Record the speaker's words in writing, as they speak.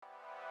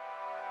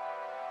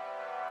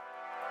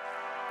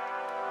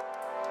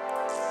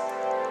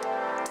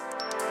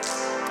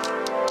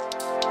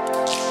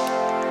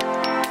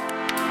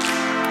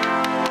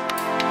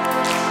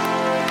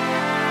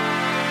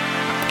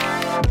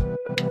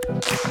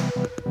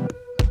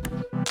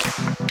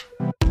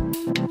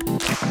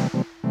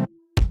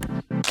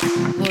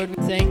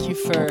thank you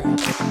for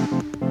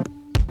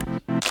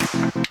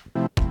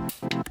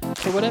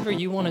whatever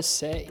you want to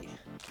say.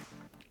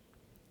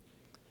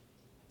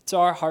 To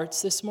our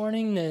hearts this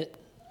morning that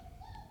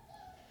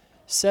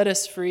set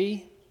us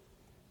free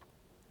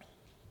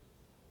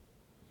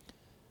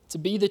to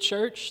be the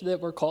church that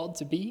we're called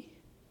to be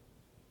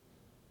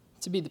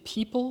the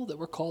people that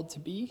we're called to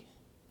be.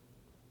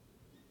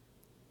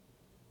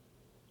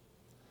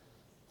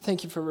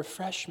 Thank you for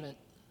refreshment,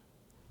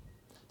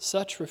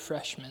 such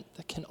refreshment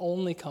that can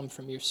only come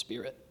from your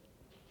Spirit.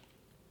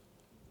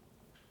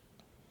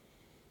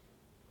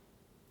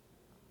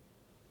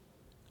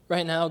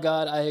 Right now,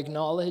 God, I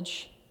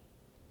acknowledge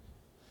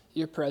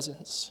your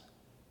presence.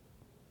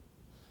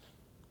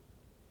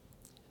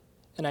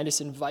 And I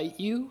just invite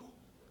you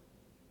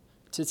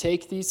to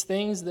take these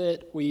things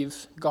that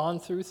we've gone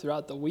through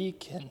throughout the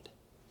week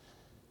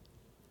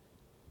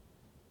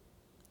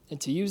and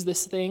to use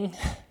this thing,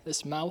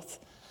 this mouth,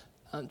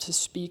 to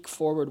speak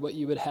forward what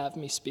you would have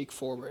me speak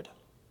forward.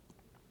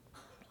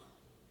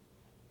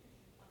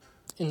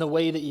 In the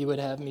way that you would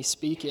have me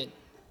speak it.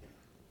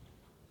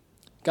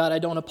 God, I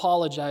don't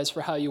apologize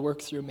for how you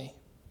work through me.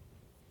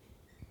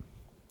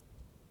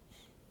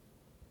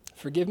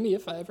 Forgive me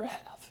if I ever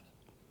have.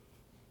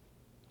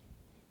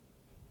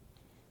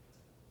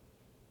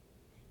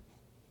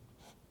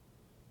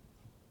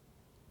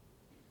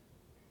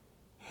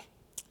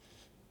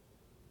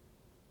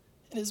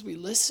 And as we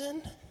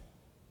listen,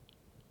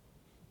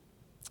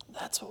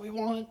 that's what we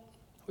want.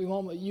 We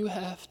want what you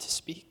have to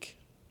speak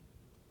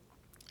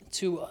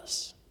to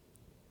us.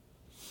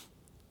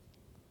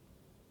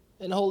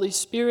 And Holy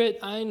Spirit,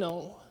 I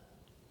know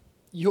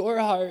your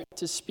heart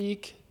to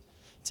speak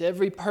to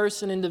every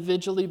person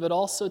individually, but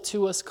also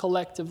to us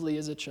collectively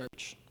as a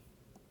church.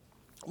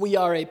 We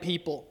are a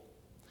people.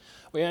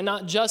 We are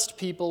not just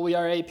people, we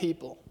are a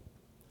people.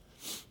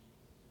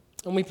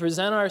 And we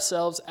present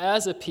ourselves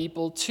as a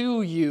people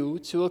to you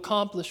to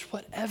accomplish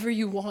whatever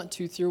you want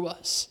to through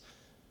us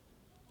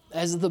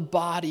as the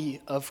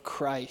body of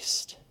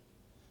Christ.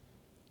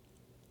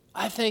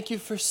 I thank you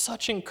for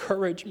such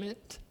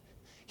encouragement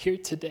here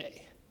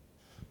today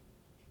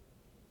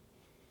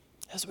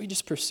as we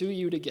just pursue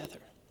you together.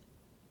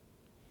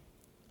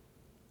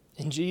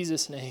 In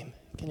Jesus' name,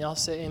 can y'all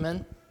say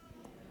amen?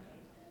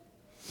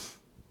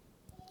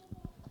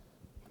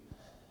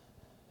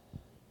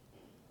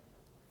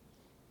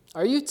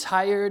 Are you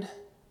tired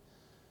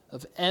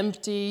of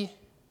empty,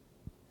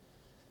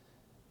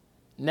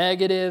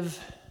 negative,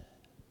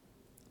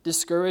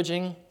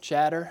 discouraging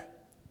chatter?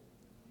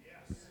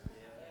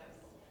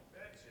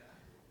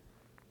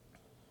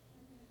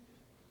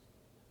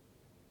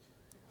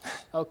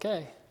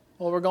 Okay,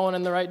 well, we're going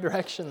in the right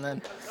direction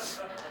then.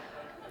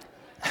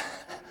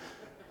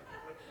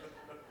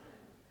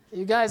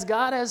 You guys,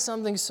 God has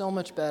something so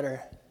much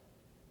better.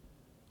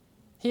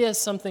 He has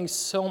something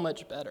so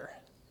much better.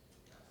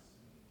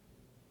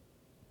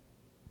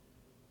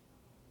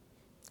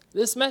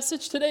 This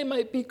message today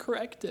might be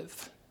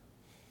corrective.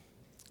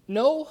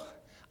 No,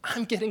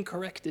 I'm getting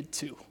corrected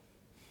too.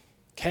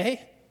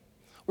 Okay?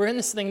 We're in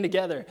this thing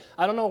together.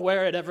 I don't know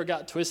where it ever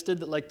got twisted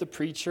that like the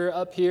preacher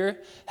up here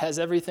has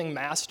everything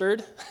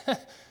mastered.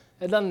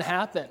 It doesn't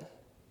happen.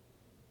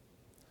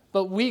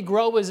 But we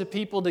grow as a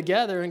people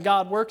together, and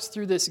God works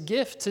through this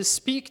gift to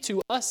speak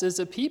to us as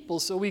a people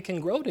so we can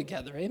grow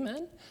together.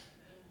 Amen?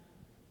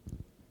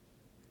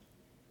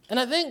 And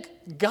I think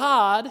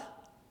God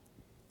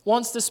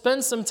wants to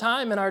spend some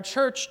time in our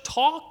church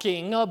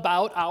talking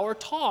about our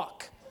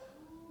talk.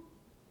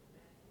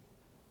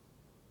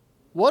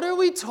 What are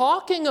we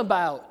talking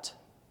about?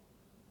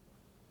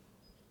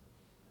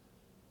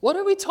 What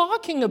are we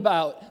talking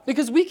about?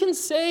 Because we can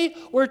say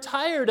we're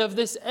tired of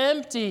this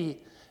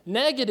empty,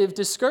 negative,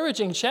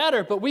 discouraging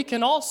chatter, but we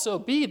can also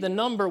be the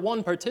number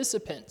one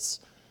participants.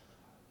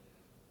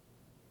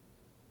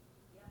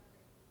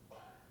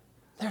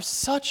 There's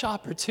such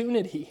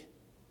opportunity.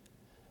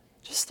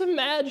 Just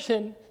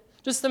imagine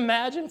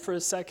for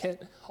a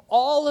second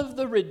all of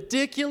the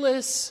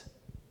ridiculous,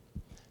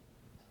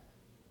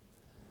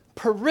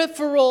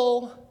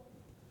 peripheral,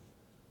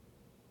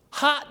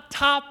 hot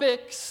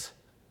topics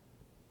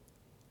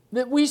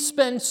that we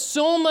spend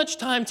so much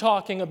time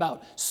talking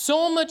about,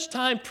 so much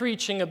time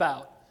preaching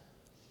about.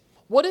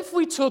 What if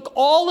we took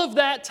all of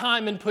that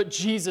time and put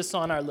Jesus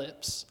on our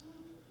lips?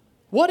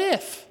 What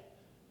if?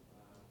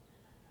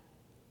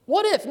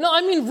 What if? No,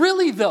 I mean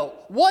really though.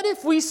 What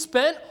if we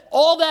spent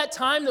all that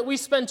time that we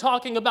spend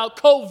talking about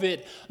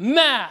COVID,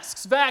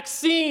 masks,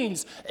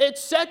 vaccines,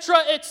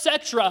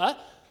 etc.,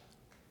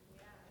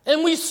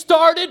 and we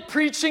started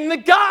preaching the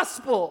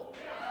gospel?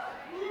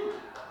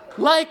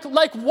 Like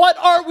what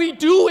are we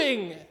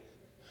doing?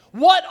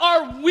 What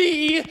are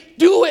we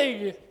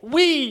doing?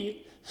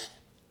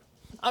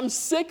 I'm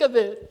sick of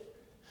it.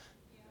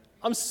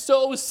 I'm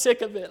so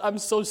sick of it. I'm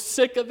so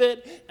sick of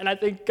it, and I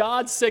think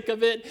God's sick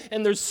of it,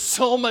 and there's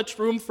so much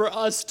room for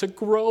us to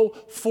grow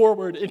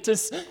forward and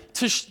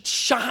to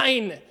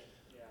shine.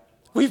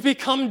 We've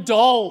become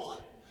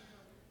dull.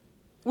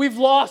 We've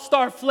lost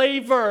our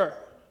flavor.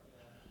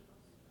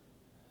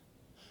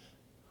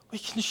 We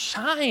can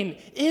shine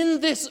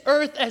in this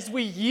earth as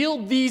we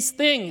yield these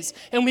things,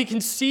 and we can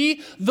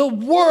see the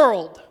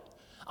world.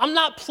 I'm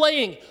not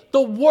playing,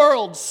 the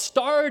world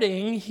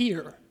starting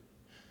here.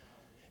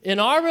 In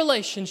our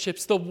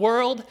relationships, the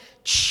world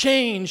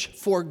change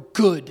for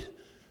good.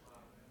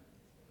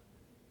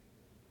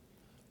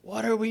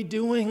 What are we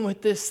doing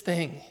with this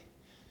thing?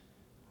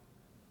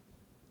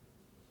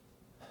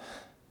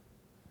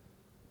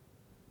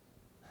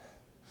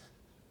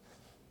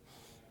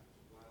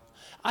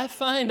 I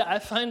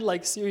find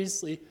like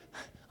seriously,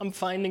 I'm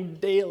finding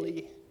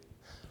daily,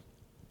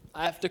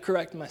 I have to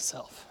correct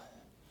myself.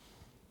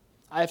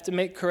 I have to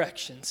make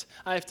corrections.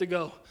 I have to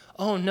go,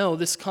 oh no,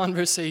 this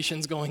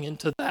conversation's going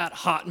into that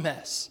hot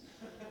mess.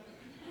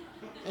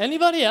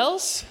 Anybody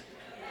else?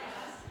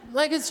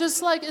 Like it's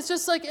just like,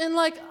 and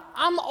like,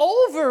 I'm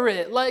over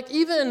it. Like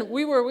even,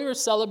 we were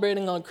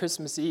celebrating on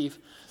Christmas Eve,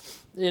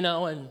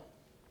 and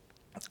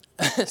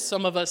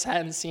some of us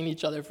hadn't seen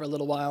each other for a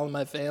little while in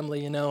my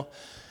family,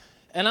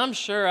 And I'm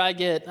sure I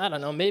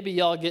don't know, maybe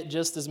y'all get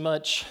just as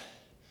much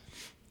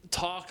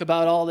talk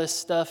about all this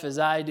stuff as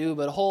I do,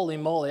 but holy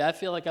moly, I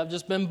feel like I've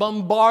just been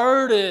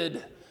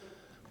bombarded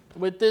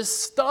with this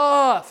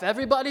stuff,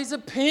 everybody's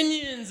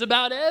opinions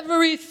about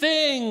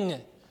everything.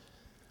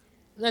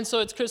 And so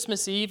it's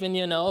Christmas Eve,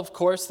 and of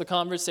course the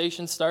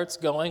conversation starts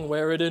going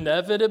where it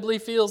inevitably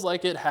feels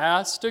like it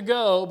has to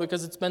go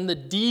because it's been the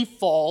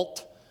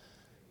default: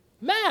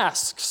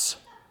 masks.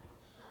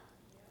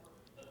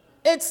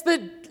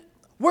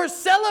 We're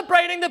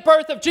celebrating the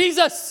birth of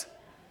Jesus.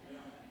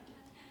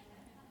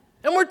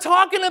 And we're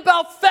talking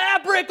about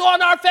fabric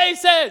on our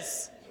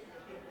faces.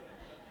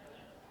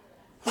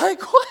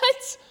 Like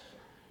what?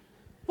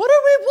 What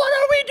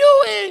are we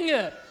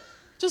doing?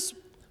 Just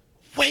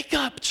wake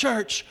up,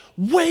 church.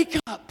 Wake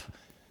up.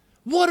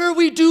 What are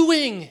we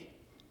doing?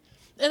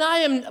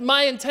 And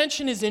my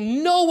intention is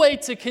in no way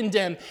to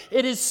condemn.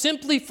 It is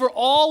simply for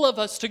all of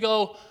us to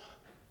go,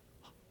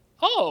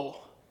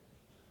 oh,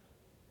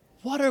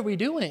 what are we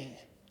doing?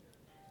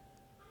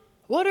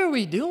 What are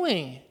we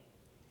doing?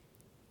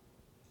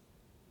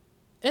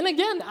 And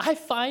again, I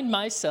find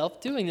myself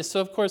doing this.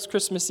 So, of course,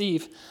 Christmas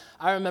Eve,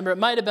 I remember it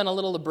might have been a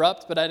little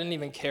abrupt, but I didn't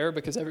even care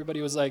because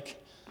everybody was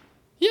like,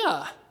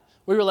 yeah.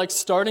 We were like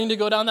starting to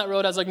go down that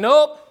road. I was like,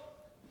 nope,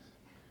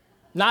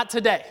 not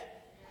today.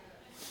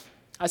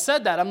 I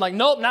said that. I'm like,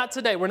 nope, not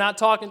today. We're not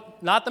talking,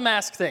 not the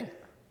mask thing.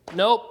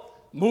 Nope,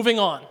 moving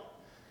on.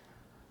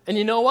 And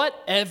you know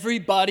what?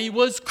 Everybody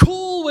was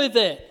cool with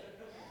it.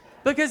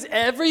 Because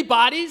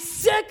everybody's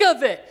sick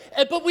of it.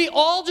 But we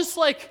all just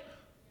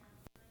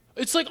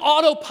it's like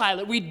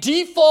autopilot. We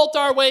default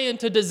our way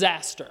into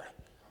disaster.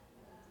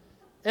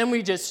 And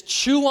we just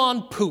chew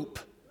on poop.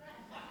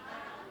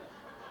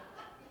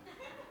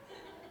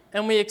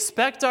 And we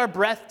expect our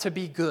breath to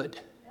be good.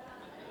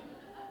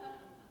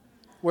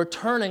 We're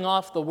turning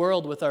off the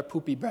world with our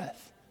poopy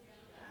breath.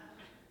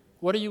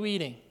 What are you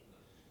eating?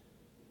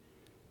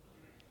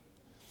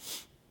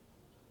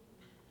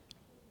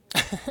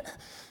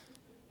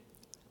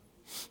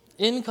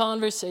 In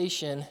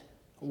conversation,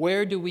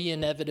 where do we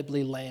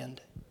inevitably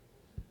land?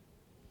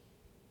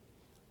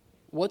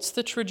 What's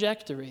the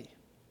trajectory?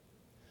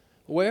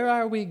 Where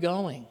are we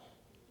going?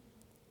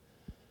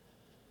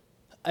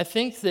 I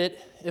think that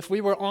if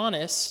we were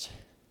honest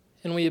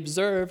and we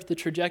observed the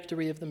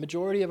trajectory of the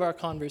majority of our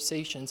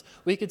conversations,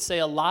 we could say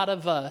a lot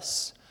of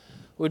us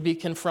would be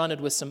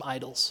confronted with some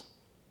idols.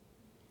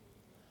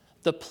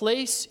 The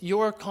place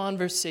your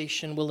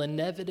conversation will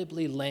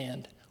inevitably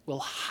land will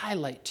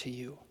highlight to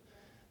you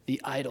the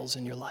idols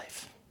in your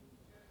life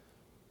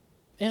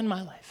and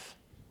my life.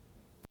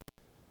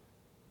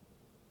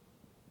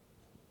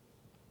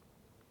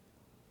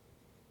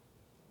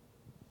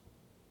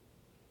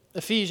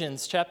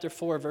 Ephesians chapter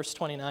 4, verse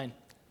 29.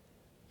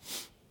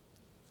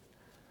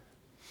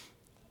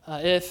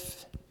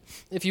 If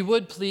you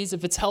would, please,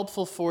 if it's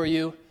helpful for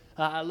you,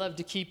 I'd love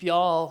to keep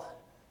y'all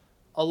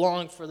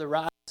along for the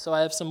ride. So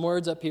I have some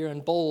words up here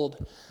in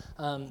bold.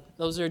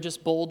 Those are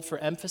just bold for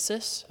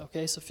emphasis,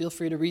 okay? So feel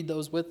free to read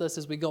those with us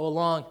as we go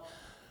along. It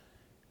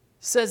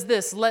says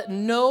this: let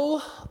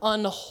no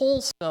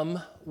unwholesome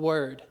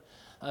word.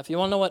 If you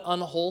want to know what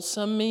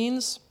unwholesome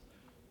means,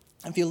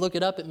 if you look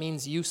it up, it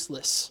means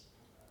useless.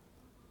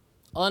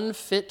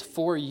 Unfit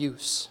for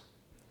use.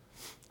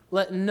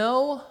 Let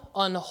no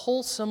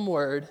unwholesome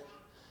word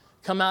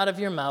come out of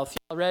your mouth.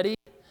 Y'all ready?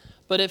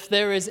 But if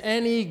there is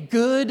any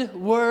good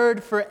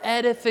word for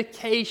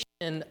edification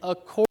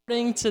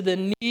according to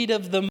the need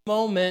of the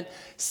moment,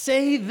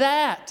 say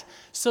that,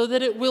 so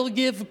that it will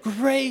give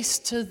grace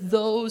to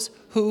those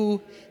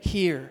who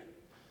hear.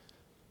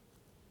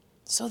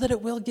 So that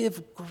it will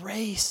give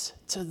grace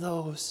to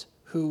those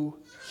who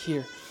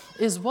hear.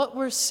 Is what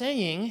we're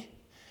saying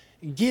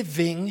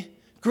giving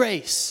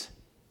grace?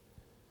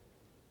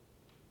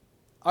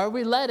 Are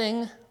we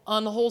letting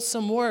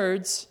unwholesome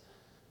words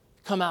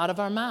come out of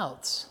our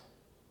mouths?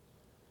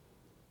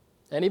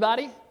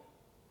 Anybody?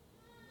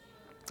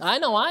 I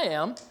know I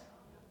am.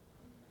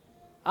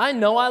 I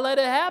know I let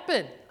it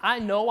happen. I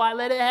know I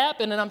let it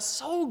happen, and I'm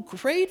so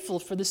grateful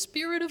for the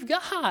Spirit of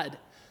God,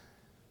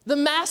 the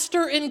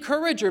master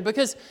encourager,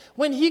 because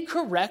when he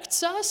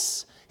corrects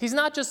us, he's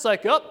not just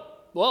like, oh,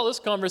 well, this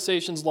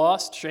conversation's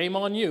lost, shame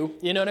on you.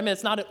 You know what I mean?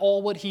 It's not at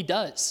all what he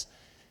does.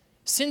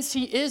 Since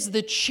he is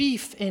the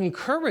chief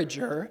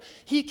encourager,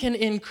 he can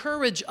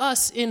encourage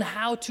us in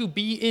how to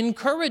be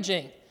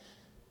encouraging.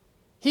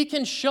 He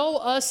can show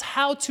us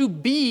how to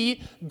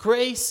be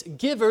grace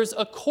givers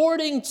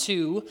according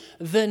to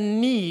the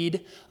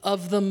need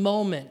of the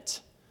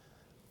moment.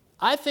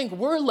 I think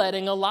we're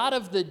letting a lot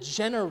of the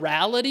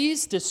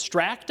generalities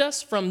distract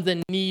us from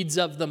the needs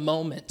of the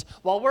moment.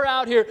 While we're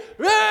out here,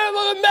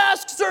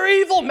 masks are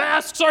evil,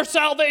 masks are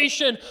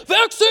salvation,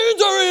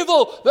 vaccines are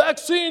evil,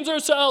 vaccines are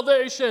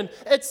salvation,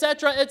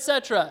 etc.,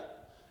 etc.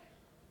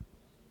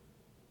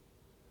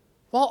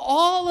 While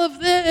all of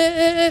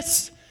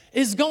this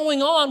is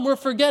going on, we're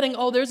forgetting,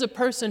 oh, there's a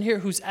person here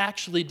who's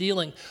actually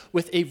dealing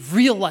with a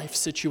real life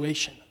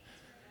situation.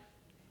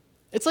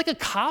 It's like a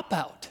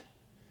cop-out,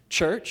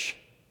 church.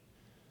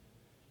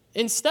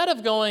 Instead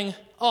of going,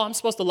 oh, I'm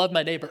supposed to love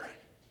my neighbor,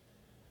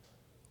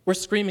 we're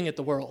screaming at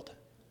the world.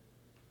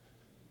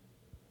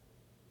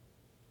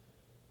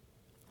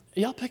 Are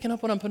y'all picking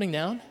up what I'm putting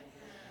down?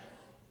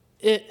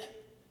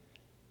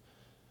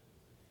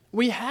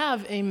 We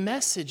have a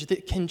message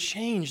that can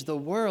change the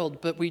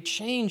world, but we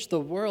change the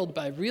world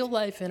by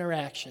real-life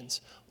interactions,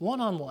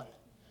 one-on-one.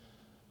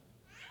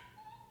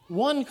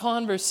 One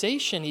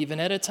conversation even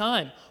at a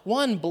time,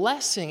 one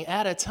blessing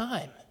at a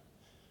time.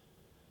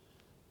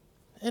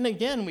 And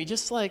again, we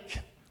just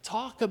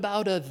talk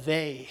about a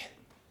they.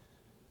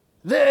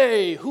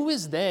 They, who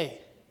is they?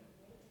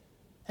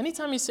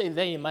 Anytime you say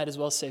they, you might as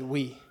well say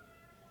we.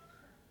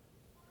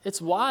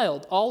 It's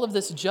wild, all of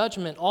this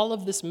judgment, all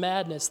of this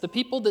madness. The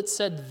people that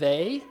said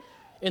they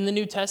in the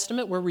New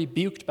Testament were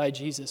rebuked by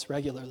Jesus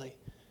regularly.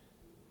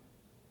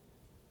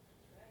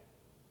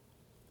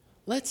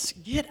 Let's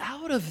get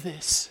out of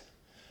this.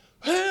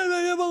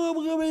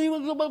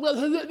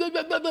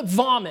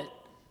 Vomit.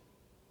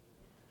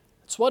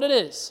 That's what it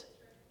is.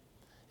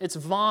 It's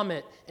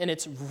vomit, and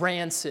it's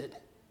rancid.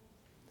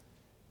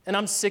 And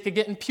I'm sick of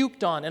getting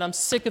puked on, and I'm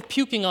sick of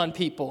puking on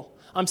people.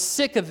 I'm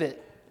sick of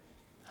it.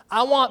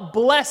 I want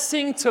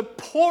blessing to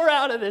pour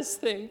out of this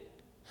thing.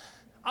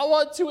 I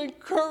want to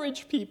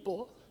encourage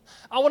people.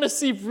 I want to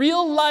see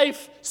real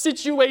life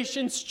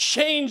situations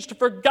changed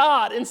for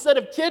God instead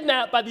of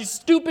kidnapped by these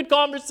stupid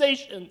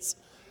conversations.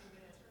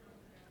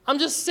 I'm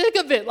just sick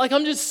of it.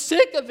 I'm just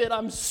sick of it.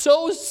 I'm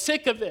so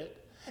sick of it.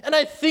 And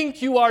I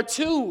think you are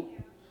too.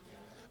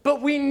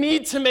 But we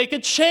need to make a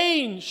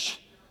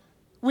change.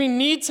 We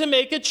need to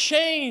make a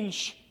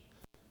change.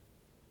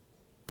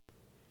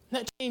 And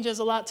that change has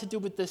a lot to do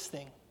with this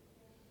thing.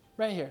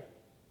 Right here.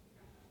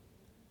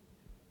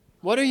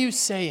 What are you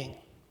saying?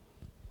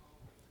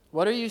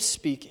 What are you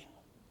speaking?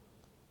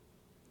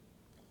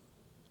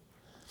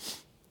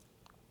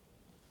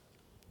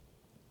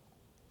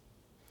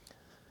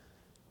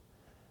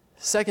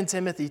 Second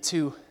Timothy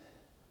 2,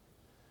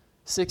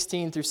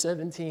 16 through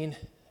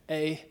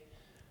 17a.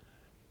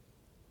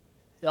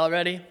 Y'all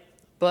ready?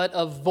 But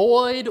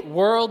avoid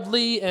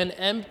worldly and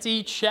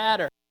empty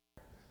chatter,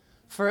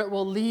 for it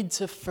will lead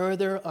to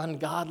further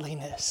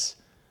ungodliness.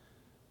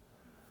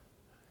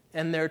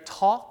 And their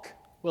talk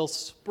will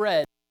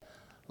spread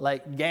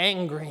like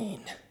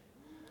gangrene.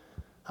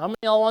 How many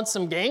of y'all want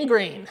some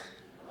gangrene?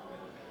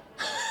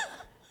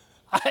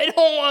 I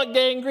don't want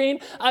gangrene.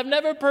 I've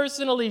never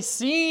personally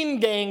seen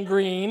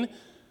gangrene.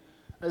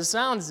 It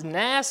sounds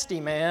nasty,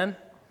 man.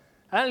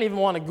 I don't even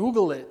want to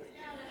Google it.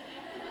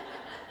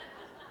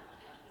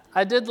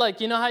 I did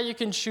you know how you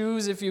can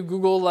choose if you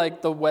Google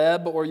the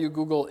web or you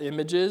Google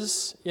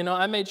images? You know,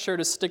 I made sure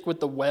to stick with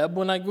the web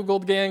when I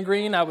Googled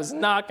gangrene. I was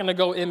not going to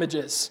go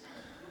images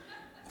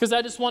because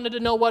I just wanted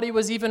to know what he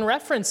was even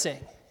referencing,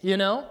 you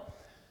know?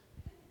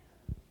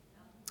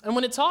 And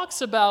when it talks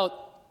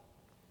about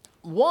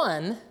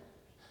one,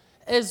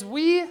 as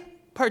we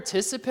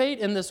participate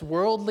in this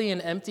worldly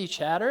and empty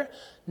chatter,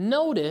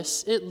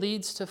 notice it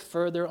leads to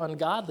further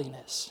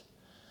ungodliness.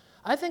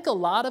 I think a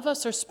lot of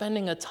us are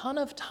spending a ton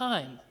of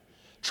time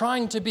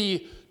trying to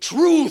be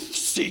truth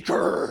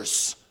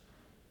seekers.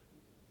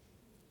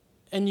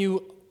 And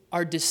you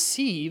are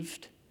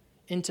deceived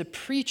into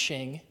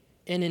preaching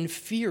an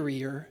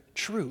inferior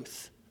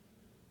truth.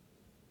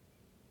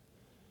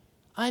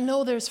 I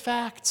know there's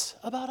facts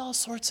about all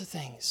sorts of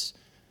things.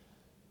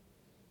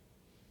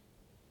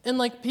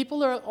 And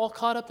people are all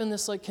caught up in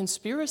this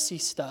conspiracy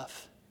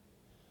stuff.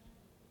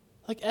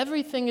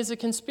 Everything is a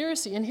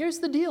conspiracy. And here's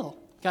the deal,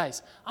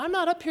 guys. I'm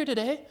not up here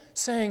today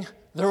saying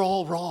they're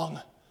all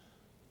wrong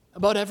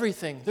about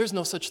everything. There's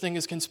no such thing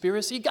as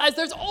conspiracy. Guys,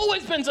 there's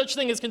always been such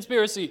thing as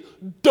conspiracy.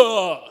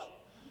 Duh.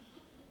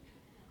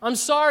 I'm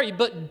sorry,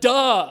 but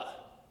duh.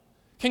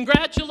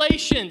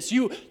 Congratulations.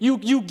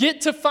 You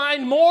get to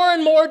find more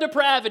and more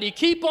depravity.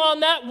 Keep on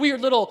that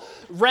weird little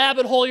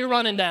rabbit hole you're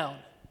running down.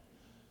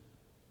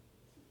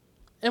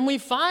 And we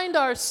find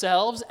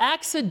ourselves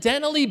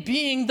accidentally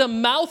being the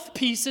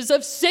mouthpieces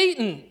of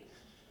Satan.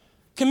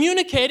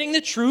 communicating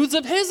the truths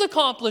of his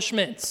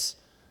accomplishments,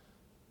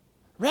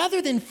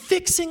 rather than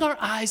fixing our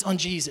eyes on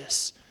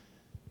Jesus.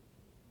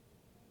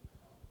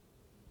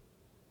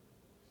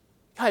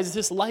 Guys,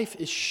 this life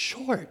is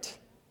short.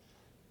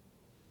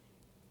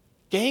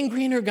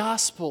 Gangrene or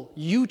gospel,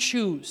 you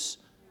choose.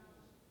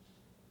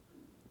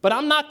 But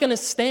I'm not going to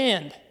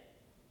stand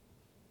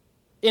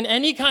in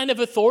any kind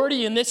of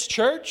authority in this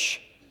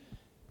church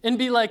and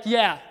be like,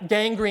 yeah,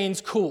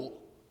 gangrene's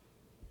cool.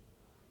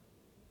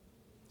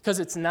 Because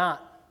it's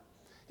not.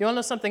 You want to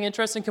know something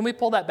interesting? Can we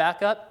pull that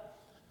back up?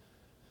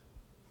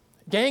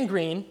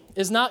 Gangrene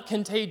is not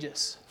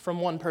contagious from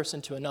one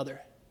person to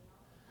another.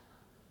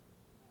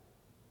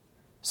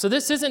 So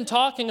this isn't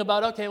talking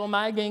about, okay, well,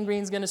 my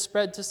gangrene's going to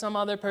spread to some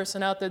other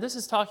person out there. This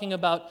is talking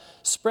about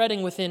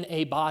spreading within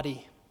a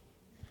body.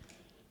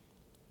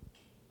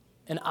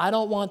 And I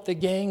don't want the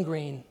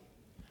gangrene.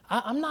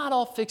 I'm not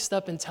all fixed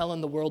up in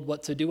telling the world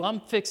what to do. I'm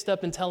fixed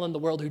up in telling the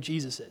world who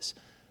Jesus is.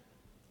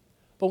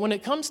 But when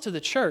it comes to the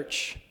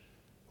church,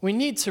 we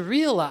need to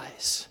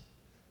realize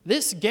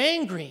this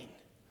gangrene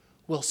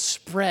will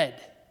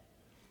spread.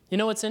 You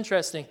know what's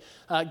interesting?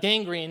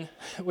 Gangrene,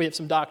 we have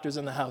some doctors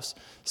in the house,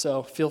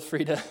 so feel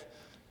free to,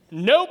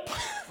 nope.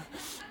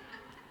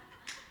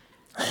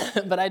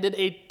 But I did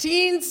a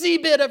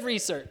teensy bit of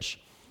research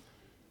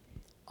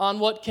on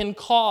what can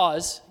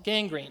cause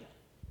gangrene.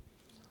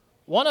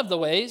 One of the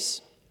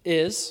ways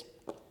is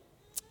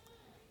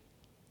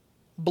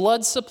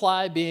blood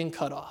supply being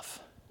cut off.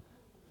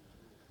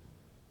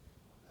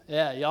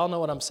 Yeah, y'all know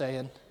what I'm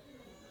saying.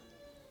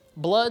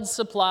 Blood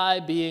supply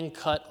being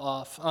cut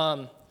off.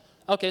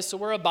 Okay, so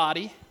we're a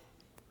body,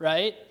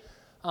 right?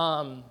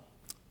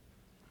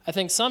 I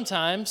think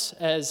sometimes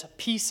as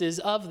pieces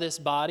of this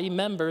body,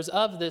 members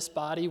of this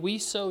body, we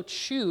so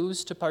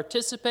choose to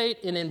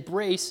participate and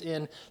embrace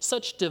in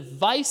such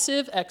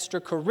divisive,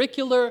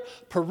 extracurricular,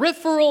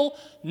 peripheral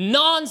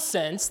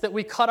nonsense that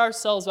we cut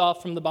ourselves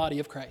off from the body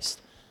of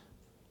Christ.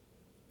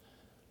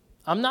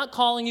 I'm not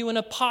calling you an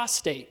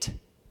apostate.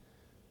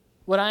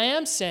 What I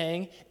am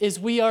saying is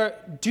we are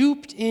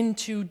duped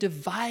into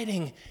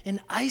dividing and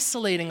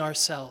isolating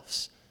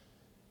ourselves.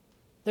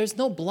 There's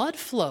no blood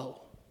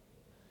flow,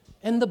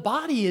 and the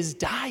body is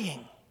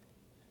dying.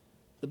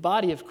 The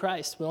body of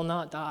Christ will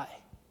not die.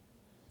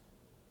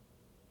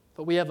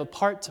 But we have a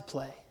part to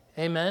play.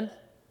 Amen?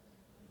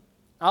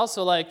 I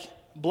also like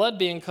blood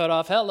being cut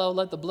off. Hello,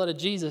 let the blood of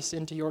Jesus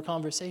into your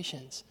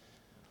conversations.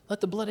 Let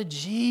the blood of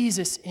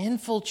Jesus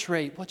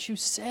infiltrate what you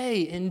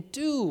say and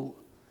do.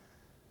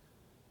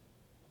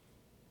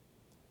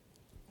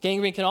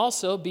 Gangrene can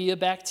also be a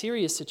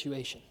bacteria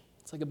situation.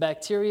 It's like a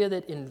bacteria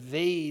that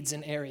invades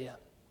an area.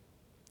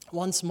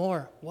 Once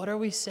more, what are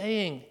we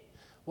saying?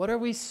 What are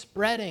we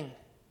spreading?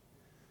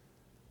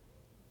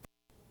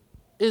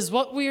 Is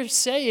what we're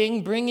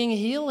saying bringing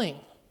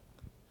healing?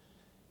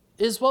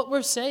 Is what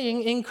we're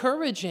saying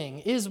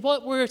encouraging? Is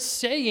what we're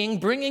saying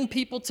bringing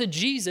people to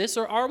Jesus?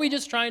 Or are we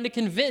just trying to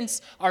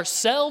convince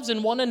ourselves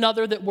and one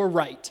another that we're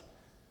right?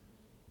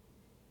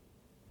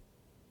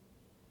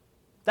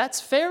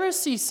 That's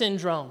Pharisee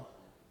syndrome.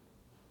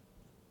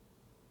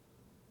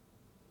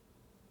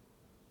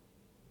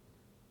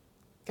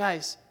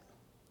 Guys,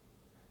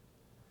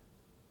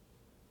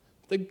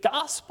 the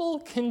gospel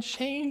can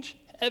change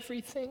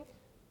everything.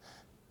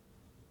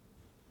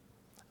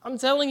 I'm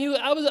telling you,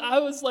 I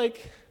was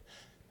like,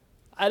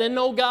 I didn't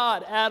know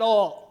God at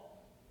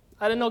all.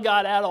 I didn't know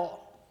God at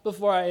all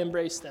before I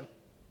embraced him.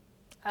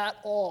 At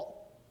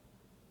all.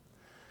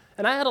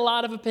 And I had a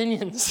lot of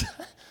opinions.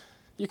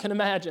 You can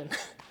imagine.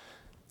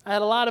 I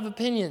had a lot of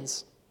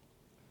opinions.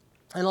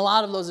 And a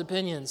lot of those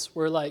opinions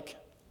were like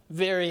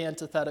very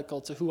antithetical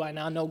to who I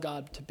now know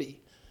God to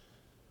be.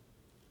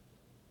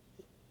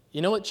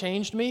 You know what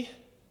changed me?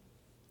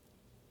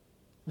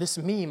 This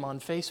meme on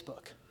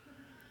Facebook.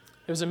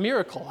 It was a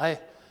miracle. I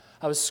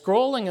was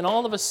scrolling and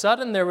all of a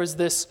sudden there was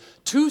this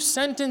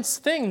 2-sentence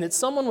thing that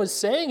someone was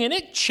saying and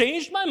it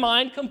changed my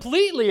mind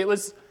completely. It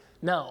was,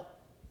 no,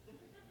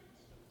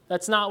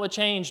 that's not what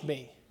changed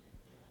me.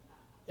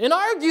 An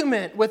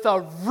argument with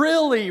a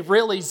really,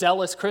 really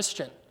zealous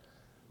Christian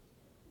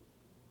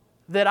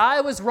that I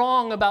was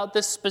wrong about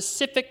this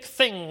specific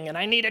thing and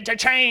I needed to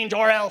change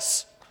or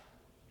else.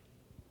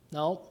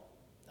 No,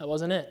 that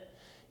wasn't it.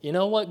 You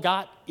know what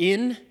got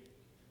in?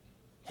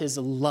 His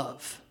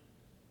love.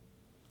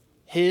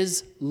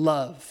 His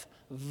love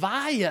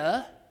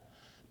via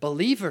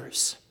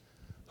believers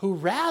who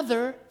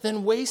rather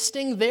than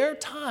wasting their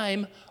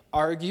time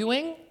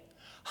arguing,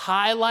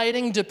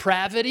 highlighting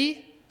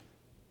depravity,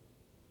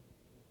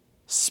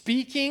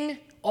 speaking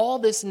all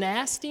this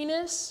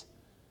nastiness,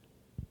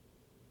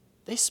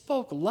 they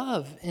spoke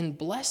love and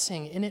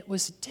blessing, and it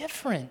was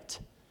different.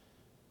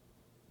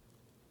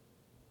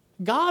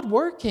 God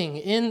working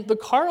in the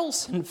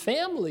Carlson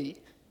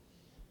family.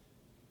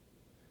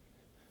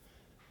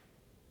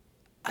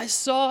 I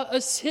saw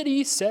a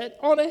city set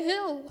on a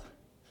hill.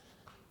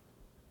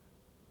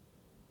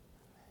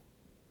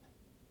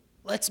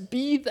 Let's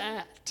be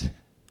that.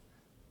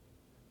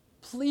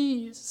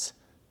 Please.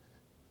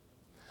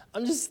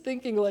 I'm just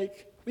thinking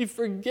like, We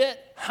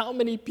forget how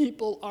many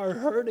people are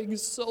hurting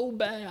so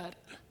bad.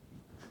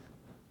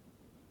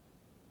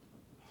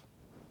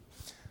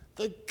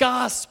 The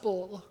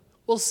gospel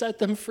will set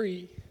them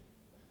free.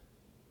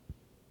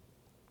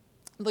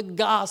 The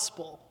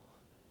gospel.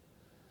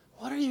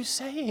 What are you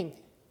saying?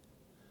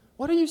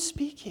 What are you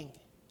speaking?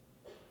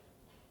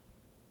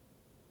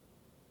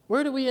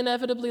 Where do we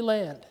inevitably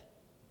land?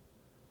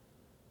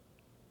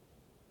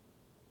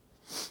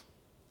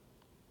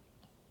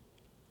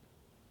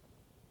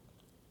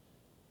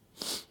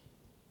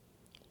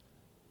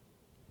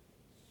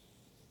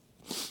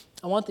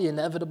 I want the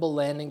inevitable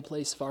landing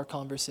place of our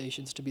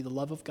conversations to be the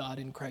love of God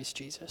in Christ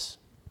Jesus.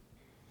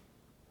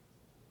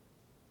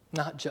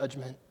 Not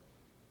judgment,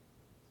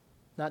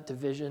 not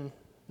division,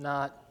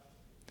 not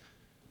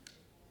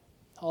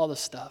all the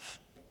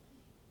stuff.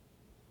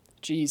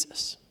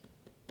 Jesus.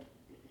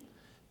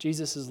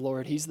 Jesus is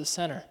Lord. He's the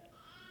center.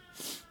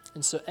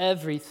 And so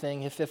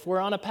everything, if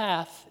we're on a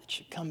path, it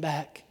should come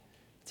back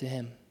to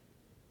Him.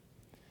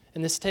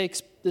 And this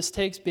takes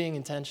being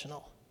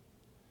intentional.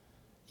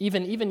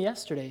 Even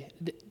yesterday,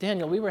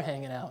 Daniel, we were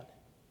hanging out.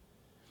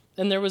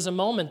 And there was a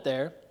moment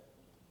there.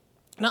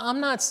 Now, I'm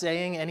not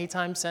saying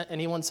anytime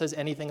anyone says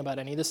anything about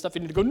any of this stuff,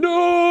 you need to go,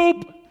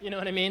 nope! You know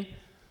what I mean?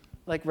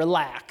 Like,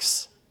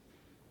 relax.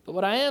 But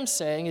what I am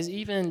saying is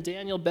even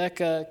Daniel,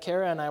 Becca,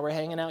 Kara, and I were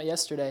hanging out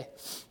yesterday.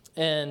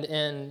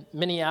 And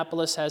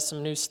Minneapolis has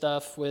some new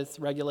stuff with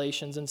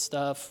regulations and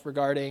stuff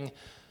regarding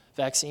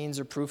vaccines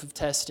or proof of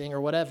testing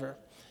or whatever.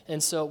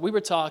 And so we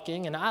were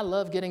talking, and I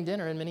love getting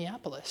dinner in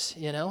Minneapolis,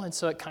 and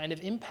so it kind of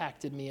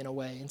impacted me in a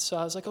way. And so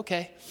I was like,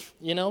 okay,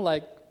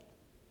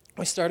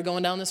 we started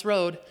going down this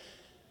road,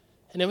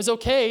 and it was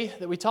okay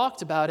that we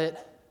talked about it,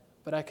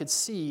 but I could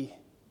see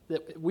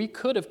that we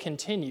could have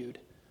continued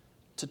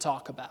to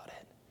talk about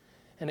it.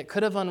 And it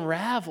could have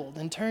unraveled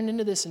and turned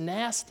into this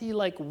nasty,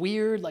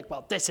 weird,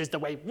 well, this is the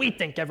way we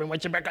think everyone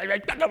should be.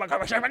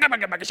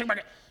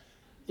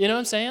 You know what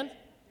I'm saying?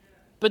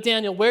 But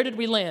Daniel, where did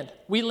we land?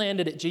 We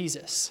landed at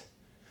Jesus.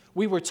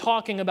 We were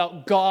talking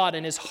about God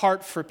and His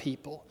heart for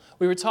people.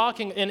 We were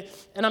talking, and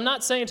I'm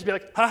not saying to be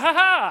like, ha ha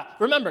ha,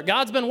 remember,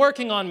 God's been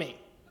working on me.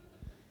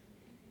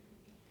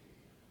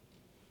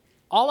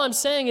 All I'm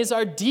saying is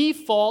our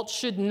default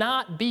should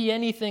not be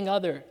anything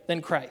other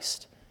than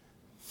Christ.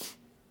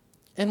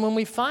 And when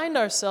we find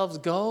ourselves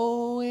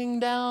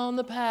going down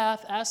the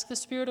path, ask the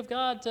Spirit of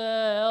God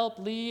to help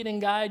lead and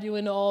guide you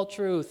into all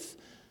truth.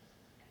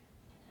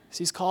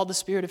 He's called the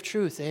Spirit of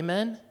truth,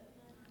 amen?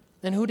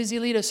 And who does He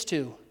lead us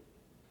to?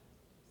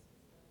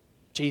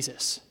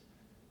 Jesus.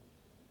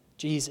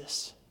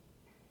 Jesus.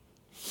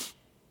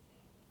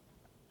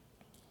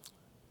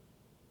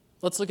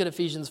 Let's look at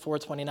Ephesians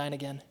 4:29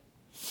 again.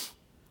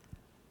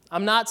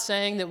 I'm not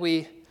saying that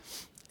we,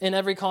 in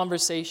every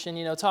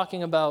conversation,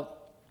 talking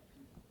about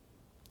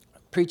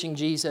preaching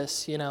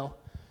Jesus,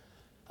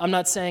 I'm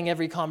not saying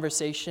every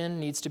conversation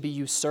needs to be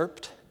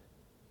usurped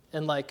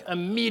and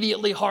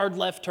immediately hard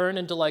left turn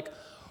into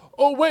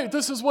oh wait,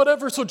 this is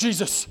whatever, so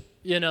Jesus,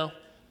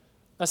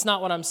 That's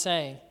not what I'm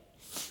saying.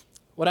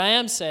 What I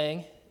am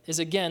saying is,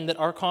 again, that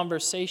our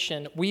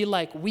conversation,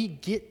 we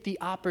get the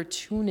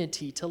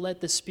opportunity to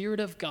let the Spirit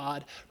of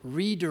God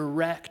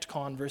redirect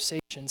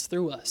conversations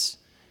through us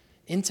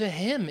into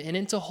Him and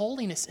into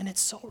holiness, and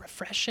it's so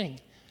refreshing.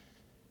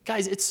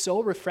 Guys, it's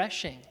so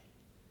refreshing.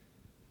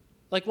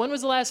 When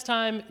was the last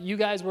time you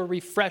guys were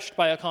refreshed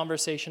by a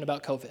conversation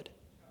about COVID?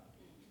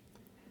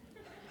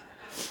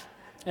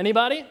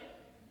 Anybody?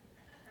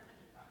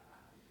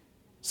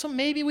 So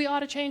maybe we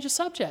ought to change the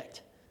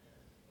subject.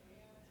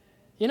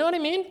 You know what I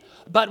mean?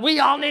 But we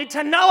all need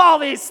to know all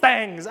these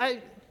things.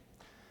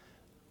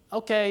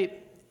 Okay,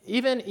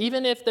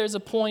 even if there's a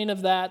point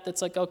of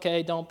that's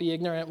okay, don't be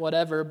ignorant,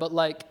 whatever, but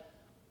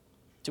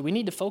do we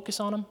need to focus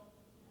on them?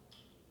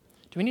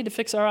 Do we need to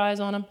fix our eyes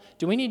on them?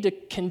 Do we need to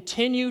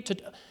continue to...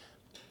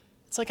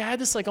 It's I had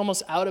this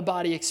almost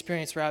out-of-body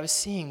experience where I was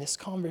seeing this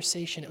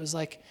conversation. It was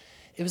like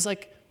I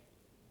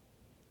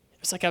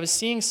was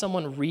seeing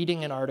someone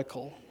reading an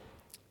article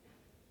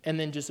and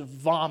then just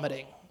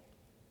vomiting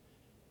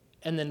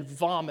and then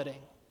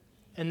vomiting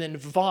and then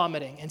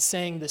vomiting and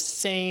saying the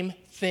same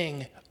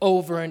thing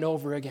over and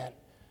over again.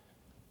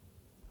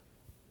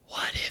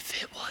 What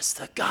if it was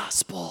the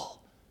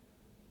gospel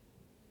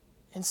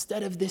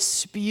instead of this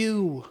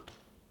spew?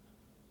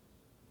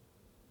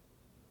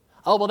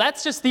 Oh, well,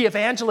 that's just the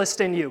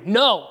evangelist in you.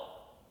 No,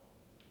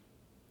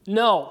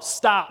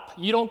 stop.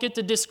 You don't get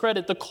to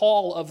discredit the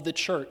call of the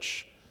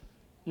church.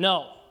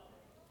 No.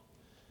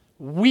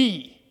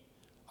 We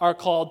are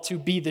called to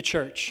be the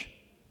church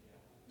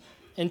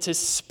and to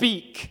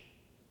speak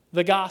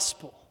the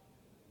gospel.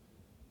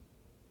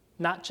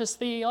 Not just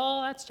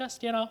that's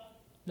just,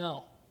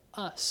 No,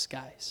 us,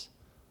 guys.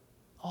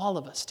 All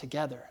of us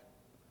together.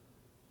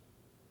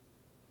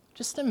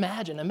 Just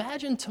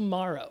imagine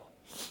tomorrow.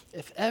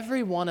 If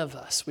every one of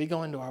us, we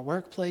go into our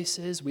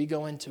workplaces, we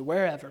go into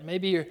wherever,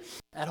 maybe you're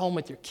at home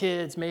with your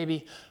kids,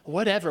 maybe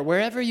whatever,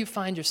 wherever you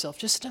find yourself,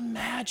 just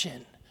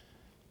imagine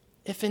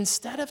if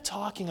instead of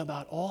talking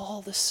about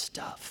all the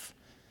stuff,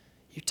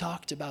 You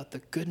talked about the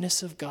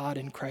goodness of God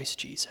in Christ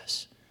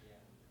Jesus.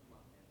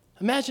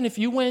 Imagine if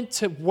you went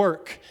to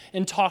work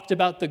and talked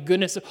about the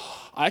goodness of,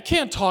 I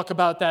can't talk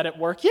about that at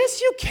work.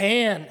 Yes, you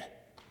can.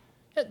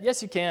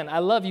 Yes, you can. I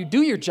love you.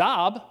 Do your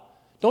job.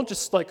 Don't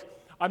just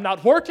I'm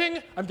not working.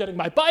 I'm getting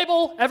my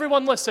Bible.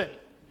 Everyone listen.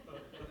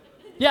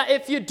 Yeah,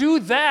 if you do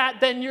that,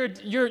 then you're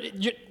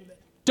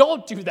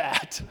don't do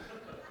that.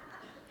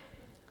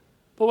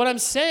 But what I'm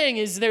saying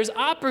is there's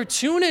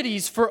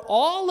opportunities for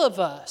all of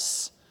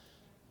us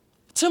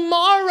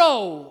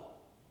tomorrow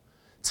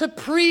to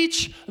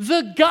preach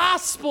the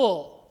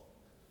gospel.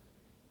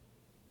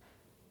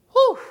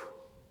 Whew.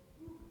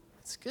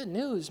 It's good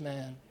news,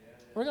 man.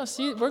 We're gonna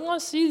see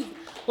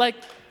like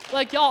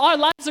y'all, our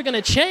lives are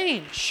gonna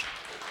change.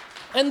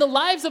 And the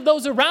lives of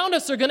those around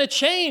us are going to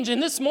change.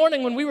 And this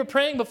morning when we were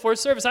praying before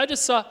service, I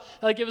just saw,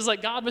 it was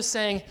like God was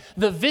saying,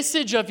 the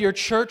visage of your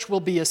church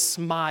will be a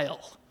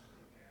smile.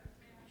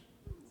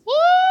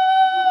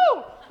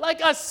 Woo!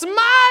 Like a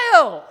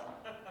smile.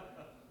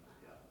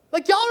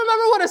 Like, y'all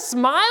remember what a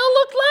smile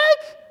looked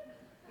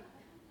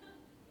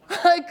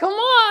like? Like, come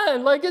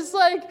on. Like, it's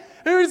like,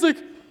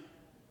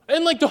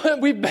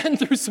 and we've been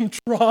through some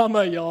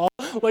trauma, y'all.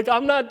 Like,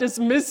 I'm not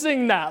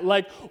dismissing that.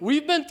 Like,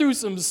 we've been through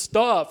some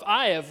stuff.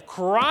 I have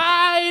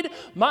cried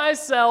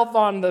myself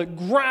on the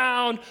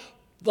ground.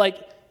 Like,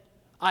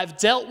 I've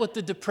dealt with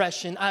the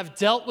depression. I've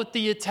dealt with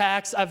the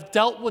attacks. I've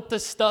dealt with the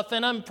stuff,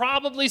 and I'm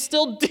probably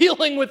still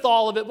dealing with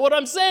all of it. What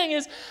I'm saying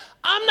is,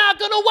 I'm not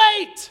going to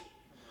wait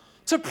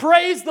to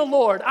praise the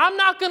Lord. I'm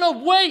not going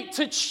to wait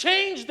to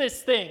change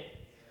this thing.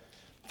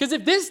 Because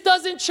if this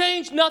doesn't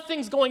change,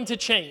 nothing's going to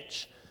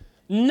change.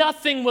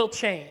 Nothing will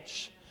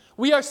change.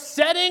 We are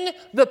setting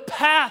the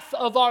path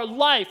of our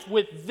life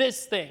with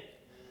this thing.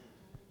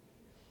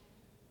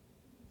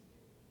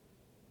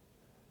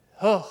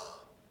 Oh,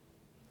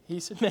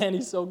 he's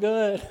so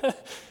good.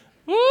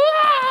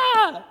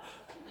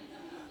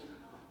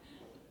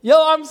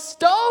 Yo, I'm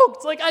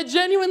stoked. Like, I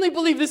genuinely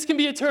believe this can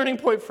be a turning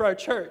point for our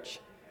church.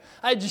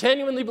 I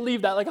genuinely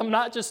believe that. Like, I'm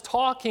not just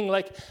talking.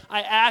 Like,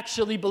 I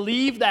actually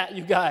believe that,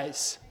 you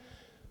guys.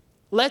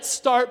 Let's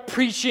start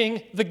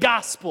preaching the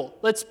gospel.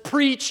 Let's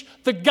preach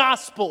the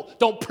gospel.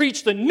 Don't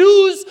preach the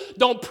news.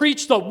 Don't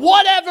preach the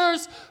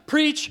whatevers.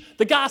 Preach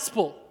the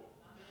gospel.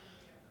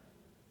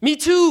 Me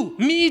too.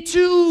 Me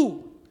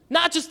too.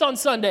 Not just on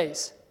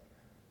Sundays.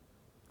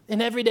 In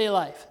everyday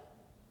life.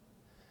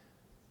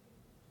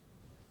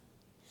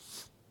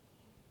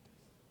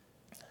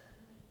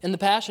 In the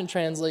Passion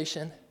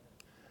Translation,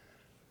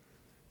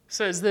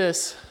 says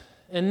this,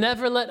 and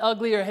never let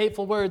ugly or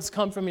hateful words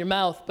come from your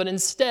mouth, but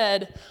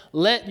instead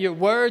let your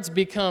words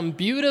become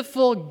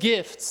beautiful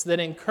gifts that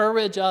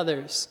encourage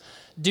others.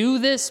 Do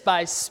this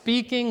by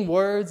speaking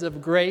words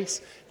of grace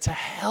to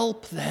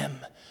help them.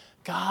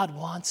 God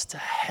wants to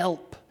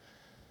help.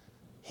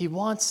 He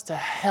wants to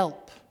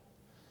help.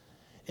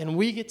 And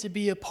we get to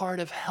be a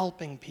part of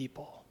helping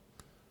people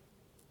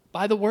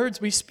by the words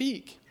we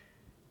speak.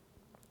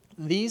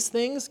 These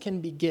things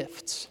can be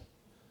gifts.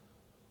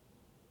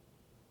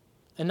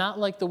 And not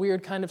like the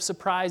weird kind of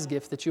surprise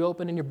gift that you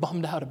open and you're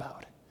bummed out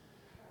about.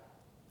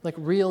 Like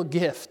real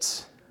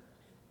gifts,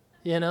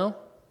 you know?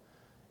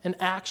 An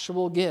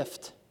actual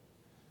gift.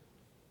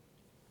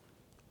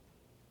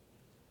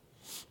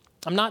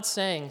 I'm not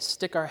saying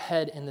stick our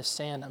head in the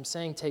sand. I'm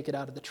saying take it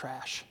out of the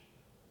trash.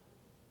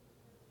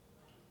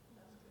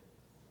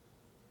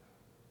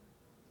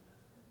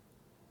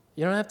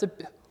 You don't have to,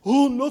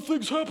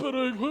 nothing's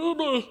happening.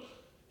 You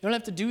don't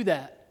have to do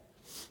that.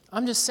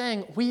 I'm just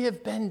saying, we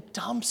have been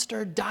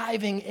dumpster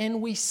diving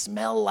and we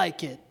smell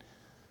like it.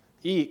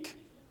 Eek.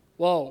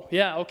 Whoa.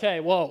 Yeah,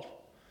 okay, whoa.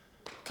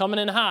 Coming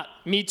in hot.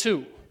 Me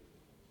too.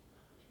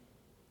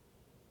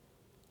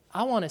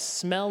 I want to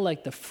smell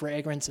like the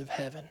fragrance of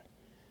heaven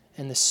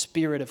and the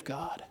Spirit of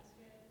God.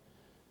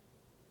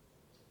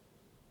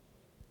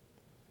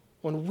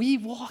 When we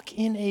walk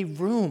in a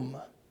room,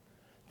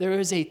 there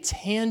is a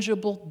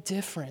tangible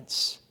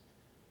difference.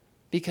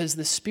 Because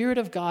the Spirit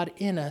of God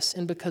in us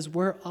and because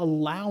we're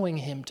allowing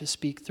Him to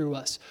speak through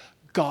us.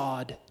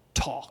 God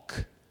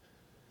talk.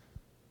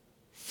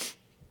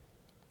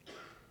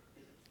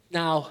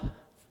 Now,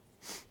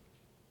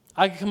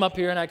 I could come up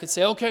here and I could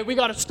say, okay, we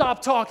got to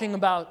stop talking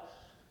about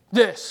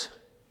this.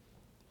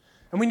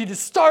 And we need to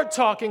start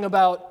talking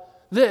about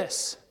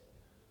this.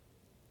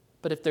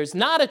 But if there's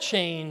not a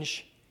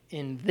change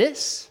in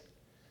this,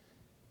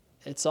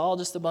 it's all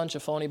just a bunch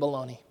of phony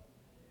baloney.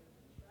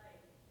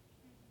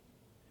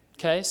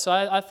 Okay, so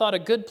I thought a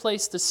good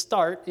place to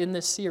start in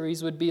this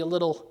series would be a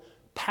little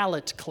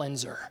palate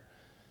cleanser.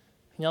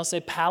 Can y'all say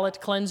palate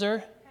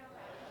cleanser?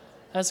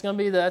 That's going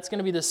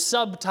to be the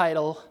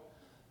subtitle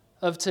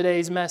of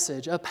today's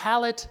message. A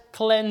palate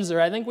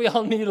cleanser. I think we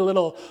all need a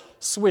little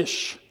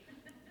swish.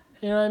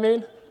 You know what I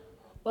mean?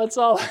 Let's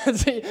all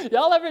see.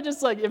 Y'all ever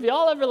just if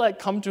y'all ever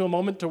come to a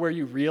moment to where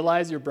you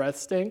realize your breath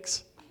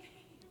stinks?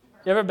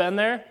 You ever been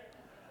there?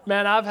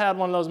 Man, I've had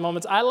one of those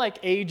moments. I like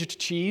aged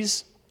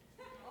cheese.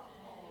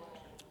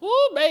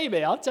 Ooh,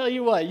 baby, I'll tell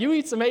you what. You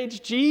eat some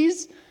aged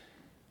cheese,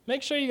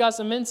 make sure you got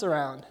some mints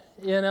around.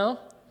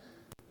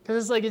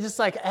 Because it's just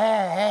like,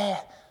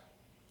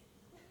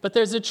 But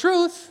there's a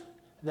truth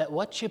that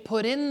what you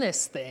put in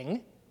this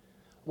thing,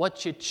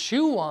 what you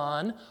chew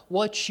on,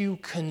 what you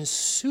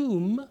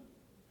consume,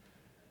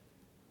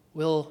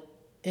 will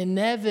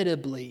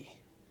inevitably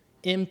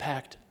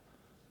impact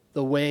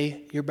the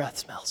way your breath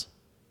smells,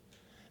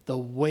 the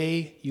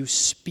way you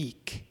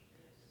speak.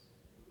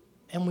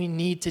 And we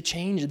need to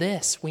change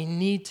this. We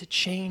need to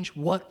change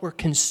what we're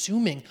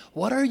consuming.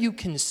 What are you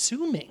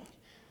consuming?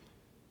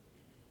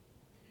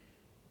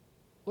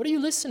 What are you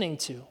listening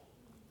to?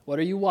 What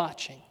are you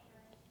watching?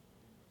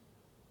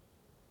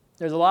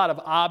 There's a lot of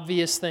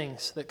obvious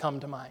things that come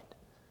to mind,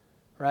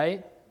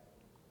 right?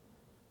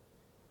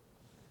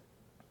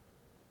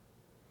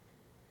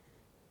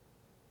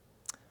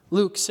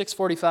 Luke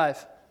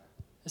 6:45.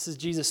 This is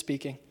Jesus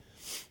speaking.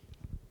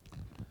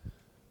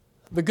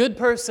 The good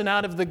person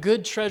out of the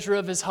good treasure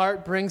of his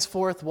heart brings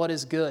forth what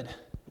is good.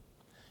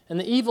 And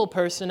the evil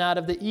person out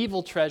of the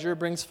evil treasure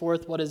brings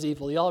forth what is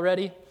evil. Y'all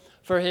ready?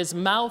 For his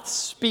mouth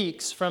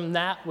speaks from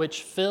that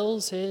which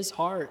fills his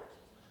heart.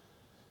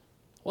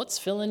 What's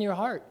filling your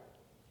heart?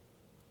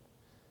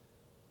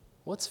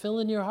 What's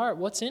filling your heart?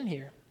 What's in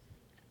here?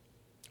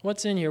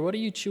 What's in here? What are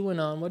you chewing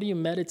on? What are you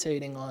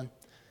meditating on?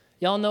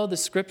 Y'all know the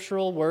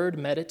scriptural word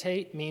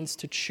meditate means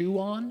to chew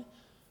on?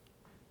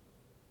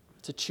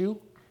 To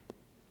chew?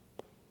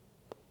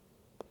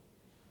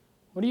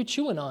 What are you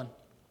chewing on?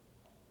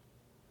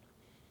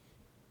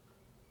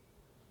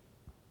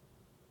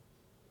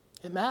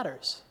 It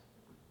matters.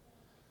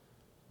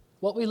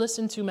 What we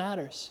listen to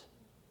matters.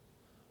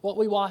 What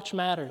we watch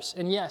matters.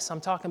 And yes,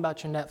 I'm talking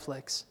about your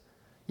Netflix.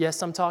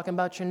 Yes, I'm talking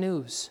about your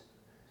news.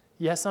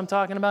 Yes, I'm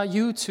talking about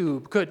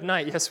YouTube. Good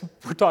night. Yes,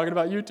 we're talking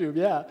about YouTube,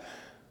 yeah.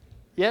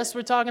 Yes,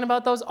 we're talking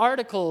about those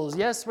articles.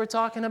 Yes, we're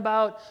talking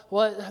about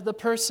what the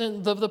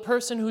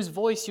person whose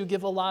voice you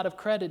give a lot of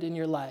credit in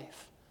your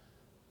life.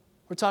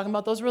 We're talking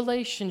about those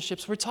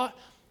relationships.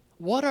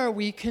 What are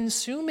we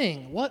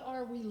consuming? What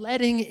are we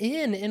letting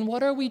in? And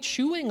what are we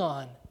chewing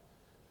on?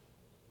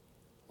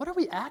 What are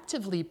we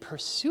actively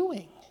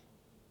pursuing?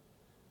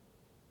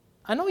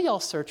 I know y'all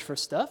search for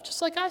stuff,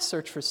 just like I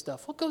search for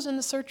stuff. What goes in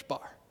the search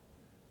bar?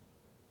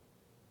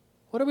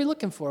 What are we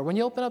looking for? When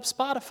you open up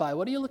Spotify,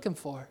 what are you looking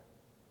for?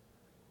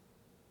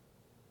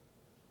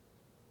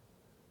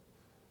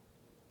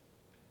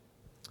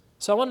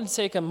 So I wanted to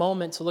take a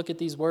moment to look at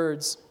these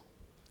words,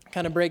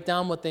 kind of break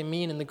down what they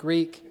mean in the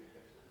Greek.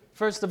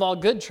 First of all,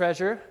 good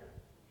treasure.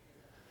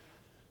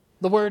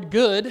 The word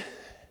good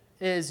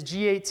is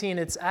G18,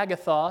 it's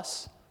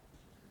agathos.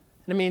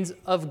 And it means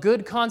of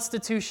good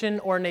constitution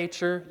or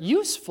nature,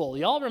 useful.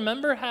 Y'all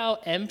remember how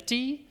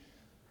empty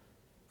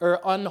or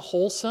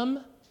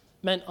unwholesome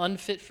meant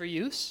unfit for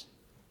use?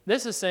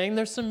 This is saying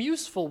there's some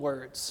useful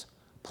words.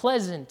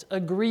 Pleasant,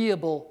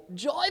 agreeable,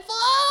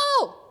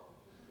 joyful.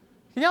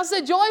 Can y'all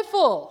say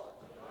joyful?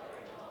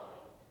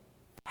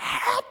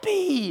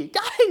 Happy.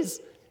 Guys,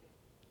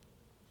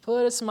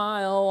 put a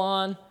smile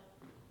on.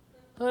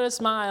 Put a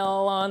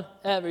smile on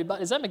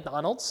everybody. Is that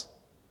McDonald's?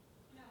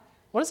 No.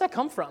 Where does that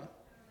come from?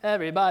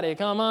 Everybody,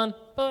 come on,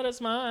 put a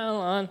smile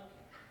on.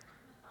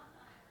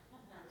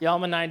 Y'all,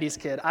 I'm a 90s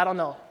kid. I don't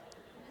know.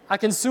 I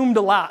consumed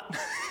a lot.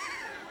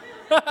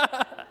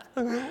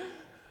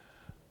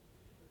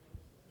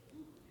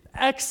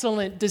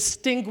 Excellent,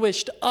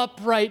 distinguished,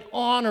 upright,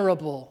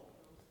 honorable.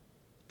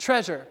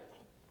 Treasure.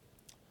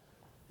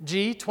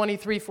 G,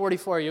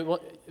 2344.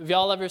 Have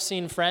y'all ever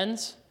seen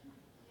Friends?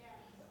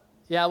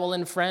 Yeah, well,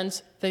 in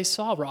Friends, they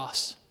saw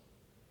Ross.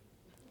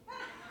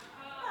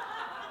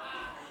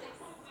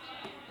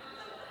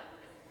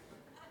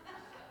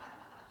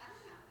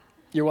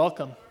 You're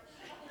welcome.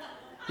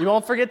 You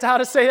won't forget how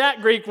to say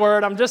that Greek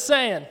word. I'm just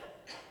saying.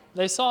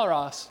 They saw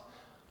Ross.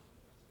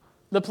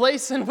 The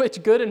place in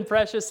which good and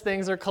precious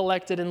things are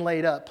collected and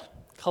laid up.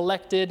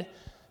 Collected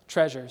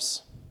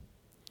treasures.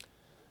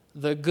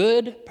 The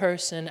good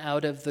person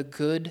out of the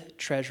good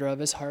treasure of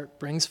his heart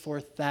brings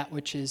forth that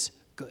which is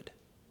good.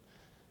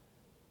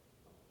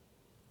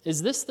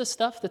 Is this the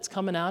stuff that's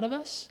coming out of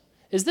us?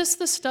 Is this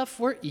the stuff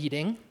we're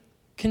eating,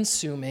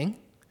 consuming?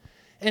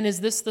 And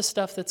is this the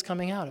stuff that's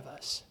coming out of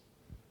us?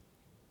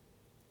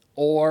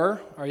 Or,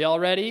 are y'all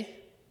ready?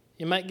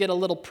 You might get a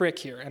little prick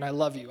here, and I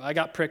love you. I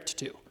got pricked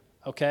too,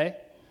 okay?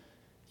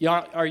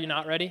 Are you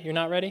not ready? You're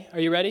not ready? Are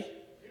you ready?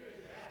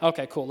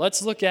 Okay, cool.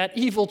 Let's look at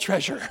evil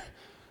treasure.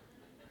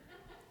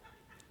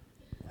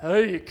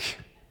 Heik.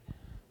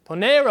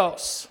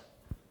 Poneros.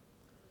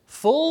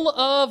 Full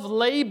of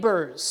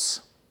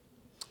labors.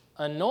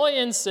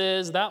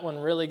 Annoyances. That one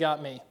really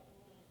got me.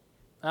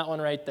 That one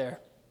right there.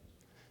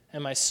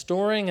 Am I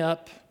storing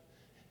up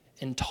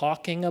and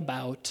talking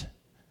about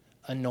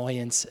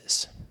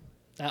annoyances?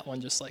 That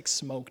one just like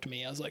smoked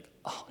me. I was like,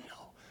 oh no.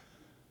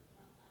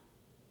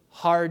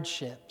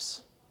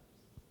 Hardships.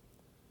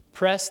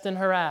 Pressed and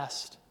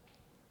harassed.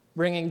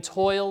 Bringing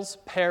toils,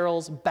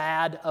 perils,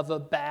 bad of a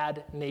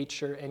bad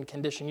nature and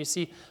condition. You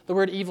see, the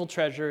word evil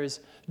treasure is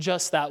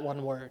just that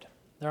one word.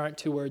 There aren't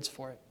two words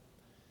for it.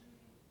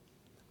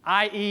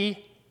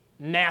 I.e.,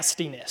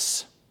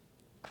 nastiness.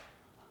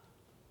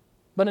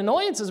 But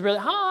annoyance is really,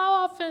 how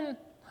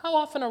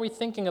often are we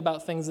thinking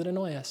about things that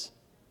annoy us?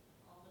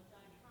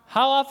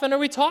 How often are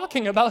we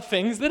talking about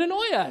things that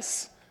annoy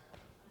us?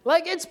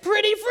 Like, it's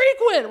pretty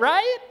frequent,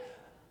 right?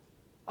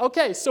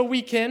 Okay, so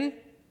we can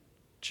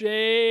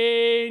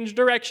change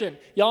direction.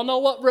 Y'all know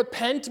what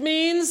repent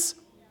means?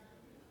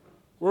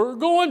 We're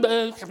going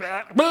back.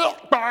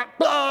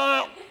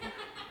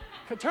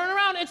 Turn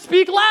around and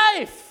speak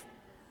life.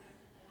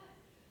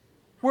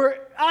 Turn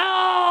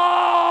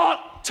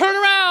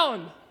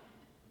around.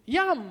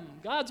 Yum,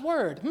 God's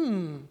word.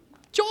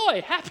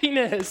 Joy,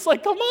 happiness.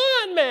 Like, come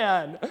on,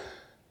 man.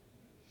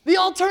 The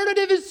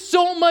alternative is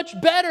so much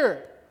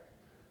better.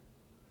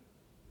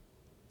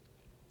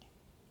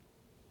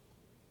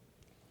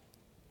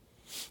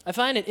 I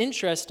find it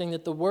interesting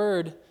that the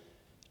word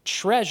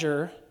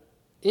treasure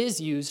is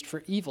used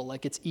for evil,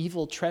 like it's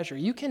evil treasure.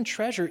 You can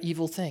treasure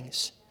evil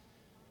things.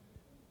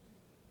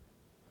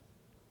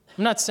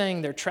 I'm not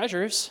saying they're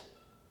treasures,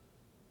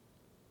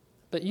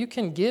 but you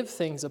can give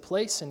things a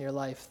place in your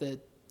life that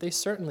they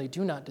certainly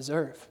do not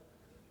deserve.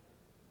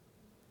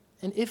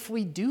 And if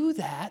we do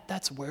that,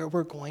 that's where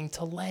we're going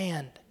to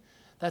land.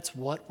 That's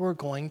what we're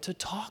going to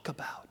talk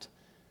about.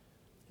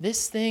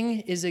 This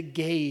thing is a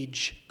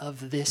gauge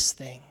of this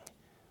thing.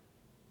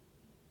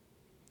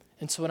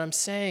 And so what I'm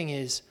saying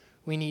is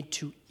we need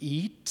to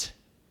eat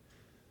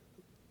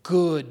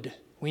good.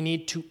 We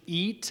need to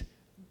eat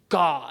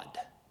God.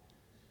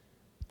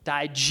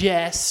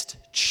 Digest,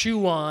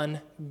 chew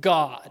on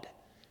God.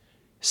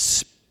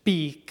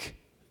 Speak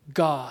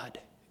God.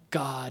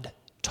 God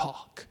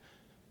talk.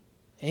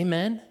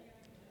 Amen?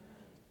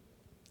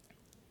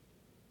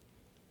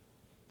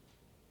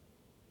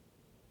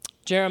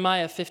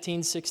 Jeremiah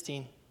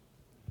 15:16.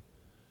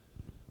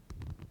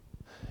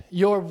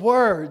 Your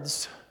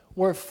words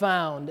were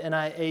found, and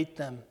I ate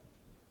them.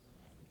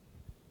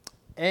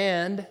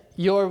 And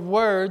your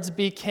words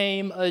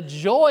became a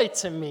joy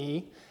to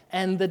me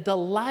and the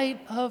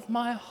delight of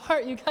my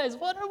heart. You guys,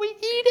 what are we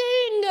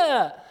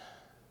eating?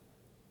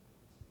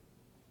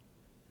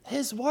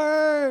 His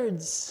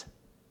words.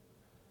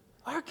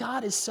 Our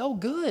God is so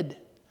good.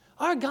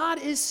 Our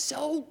God is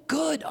so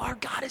good. Our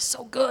God is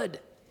so good.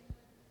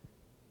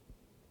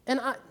 And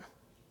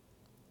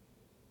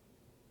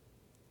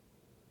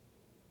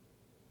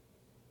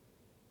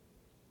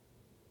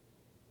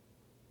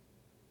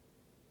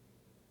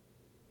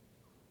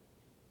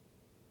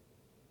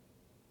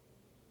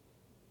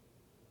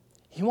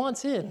He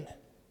wants in,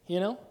 you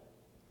know?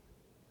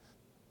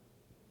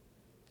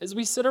 As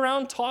we sit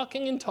around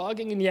talking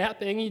and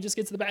yapping, he just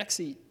gets the back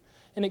seat,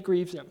 and it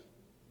grieves him.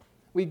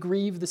 We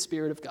grieve the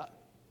Spirit of God.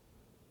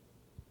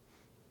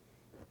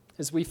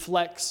 As we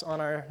flex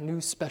on our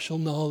new special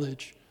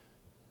knowledge.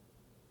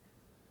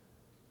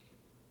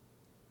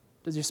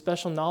 Does your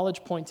special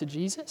knowledge point to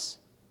Jesus?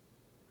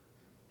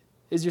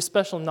 Is your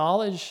special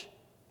knowledge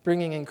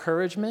bringing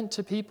encouragement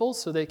to people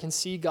so they can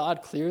see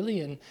God clearly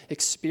and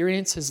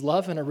experience his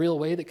love in a real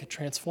way that could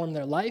transform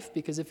their life?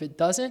 Because if it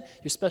doesn't,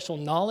 your special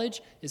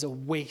knowledge is a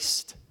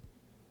waste.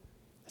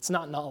 It's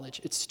not knowledge,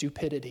 it's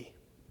stupidity.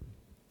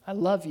 I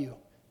love you,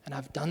 and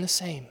I've done the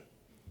same.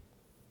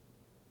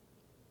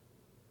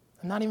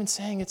 I'm not even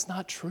saying it's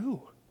not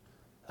true.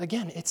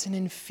 Again, it's an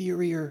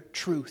inferior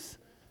truth.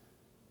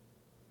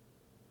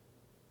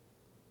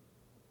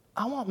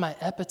 I want my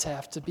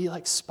epitaph to be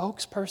like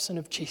spokesperson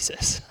of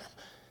Jesus.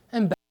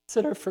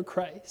 Ambassador for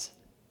Christ,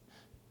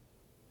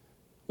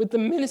 with the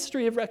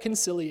ministry of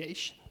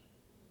reconciliation.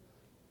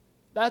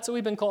 That's what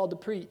we've been called to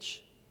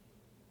preach.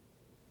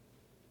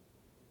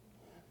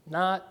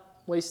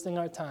 Not wasting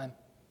our time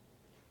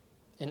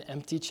in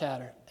empty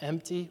chatter,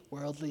 empty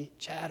worldly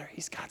chatter.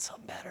 He's got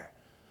something better.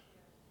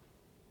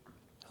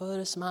 Put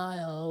a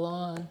smile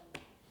on.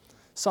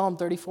 Psalm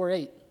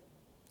 34:8.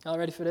 Y'all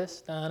ready for this?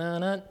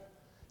 Da-na-na.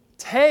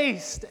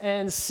 Taste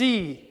and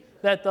see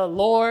that the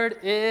Lord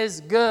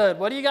is good.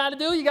 What do you got to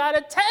do? You got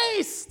to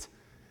taste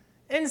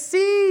and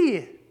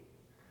see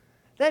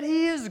that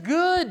he is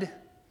good.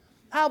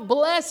 How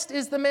blessed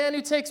is the man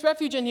who takes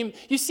refuge in him.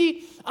 You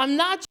see, I'm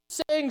not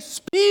just saying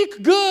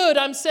speak good.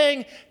 I'm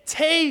saying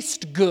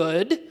taste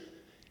good,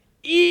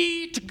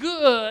 eat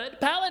good,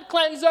 palate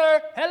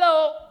cleanser,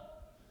 hello.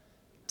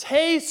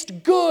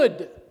 Taste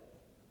good.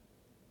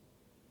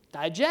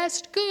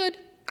 Digest good.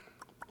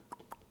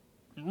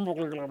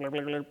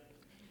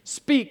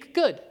 Speak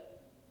good.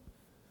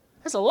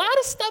 There's a lot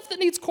of stuff that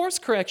needs course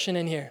correction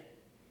in here.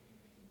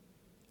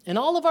 And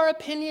all of our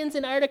opinions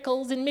and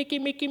articles and Mickey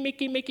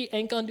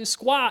ain't going to do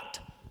squat.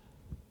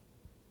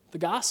 The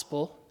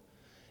gospel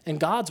and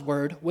God's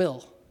word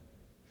will.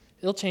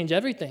 It'll change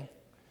everything.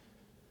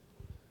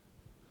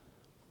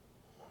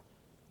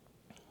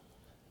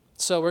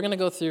 So we're going to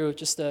go through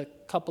just a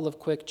couple of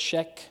quick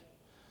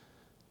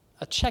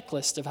a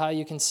checklist of how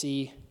you can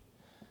see,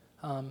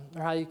 or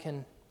how you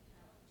can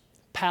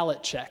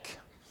palate check.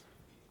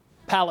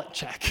 Palate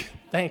check.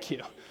 Thank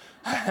you.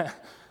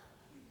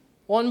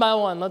 One by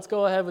one, let's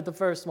go ahead with the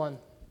first one.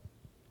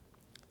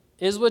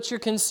 Is what you're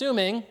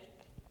consuming,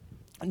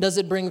 does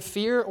it bring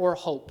fear or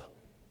hope?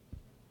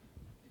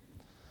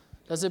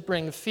 Does it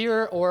bring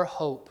fear or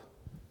hope?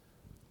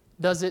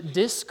 Does it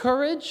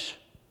discourage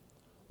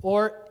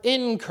or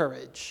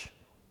encourage?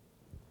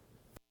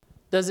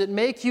 Does it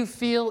make you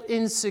feel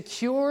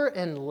insecure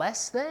and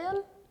less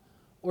than,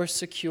 or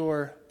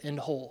secure and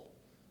whole?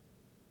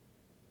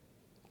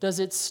 Does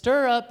it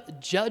stir up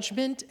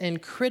judgment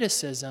and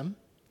criticism,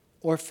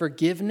 or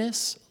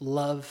forgiveness,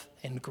 love,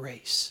 and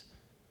grace?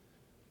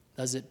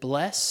 Does it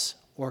bless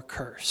or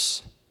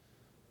curse?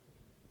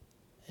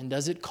 And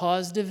does it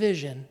cause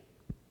division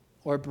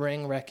or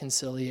bring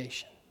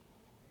reconciliation?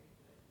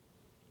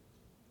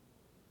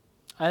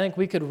 I think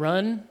we could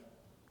run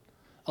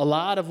a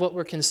lot of what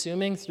we're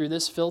consuming through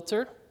this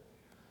filter,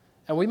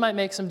 and we might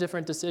make some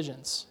different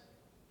decisions.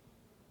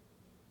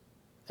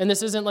 And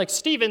this isn't like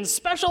Stephen's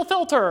special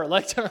filter.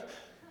 Like,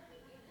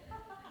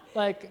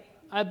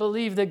 I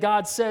believe that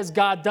God says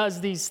God does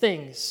these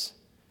things.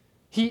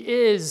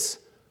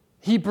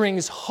 He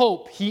brings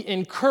hope. He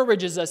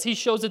encourages us. He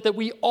shows it that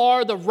we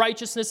are the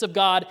righteousness of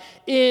God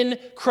in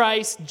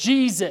Christ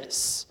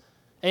Jesus.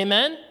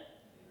 Amen?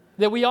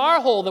 That we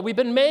are whole, that we've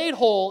been made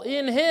whole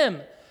in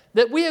Him,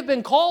 that we have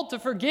been called to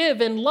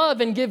forgive and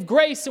love and give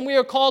grace, and we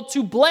are called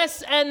to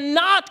bless and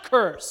not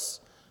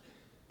curse.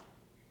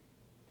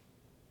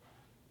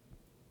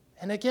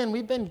 And again,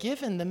 we've been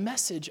given the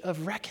message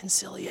of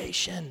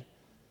reconciliation.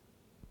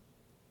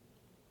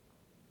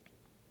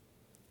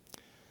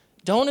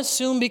 Don't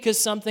assume because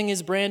something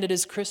is branded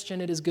as Christian,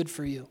 it is good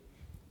for you.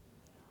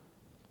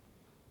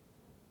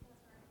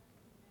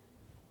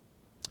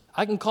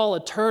 I can call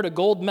a turd a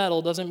gold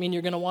medal, doesn't mean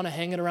you're going to want to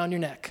hang it around your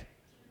neck.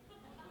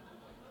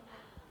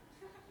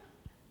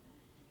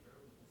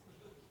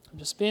 I'm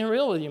just being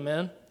real with you,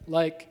 man.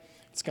 Like,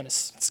 it's gonna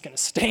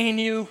stain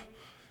you. You're going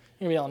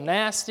to be all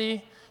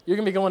nasty. You're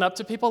going to be going up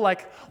to people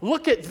like,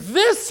 look at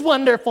this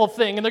wonderful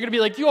thing. And they're going to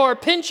be like, you're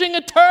pinching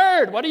a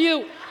turd. What are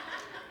you?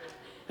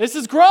 This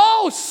is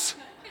gross.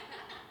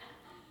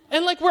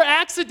 And like we're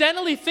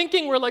accidentally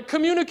thinking we're like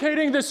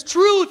communicating this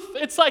truth.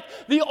 It's like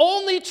the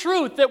only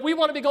truth that we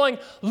want to be going,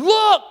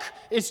 look,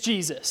 is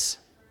Jesus.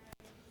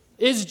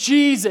 Is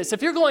Jesus.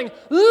 If you're going,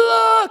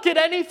 look at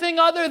anything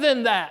other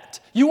than that,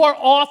 you are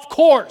off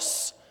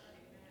course.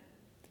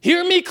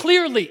 Hear me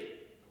clearly.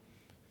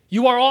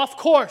 You are off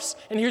course.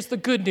 And here's the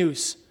good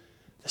news.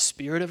 The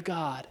Spirit of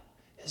God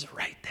is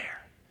right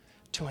there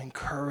to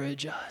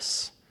encourage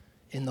us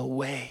in the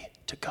way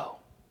to go.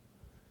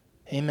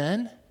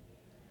 Amen?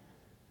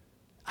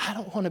 I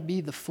don't want to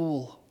be the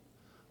fool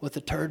with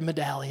the turd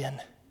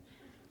medallion.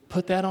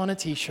 Put that on a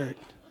t-shirt.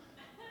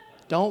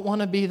 Don't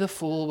want to be the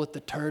fool with the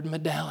turd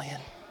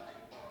medallion.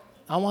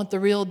 I want the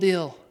real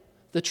deal,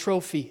 the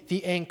trophy,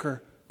 the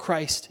anchor,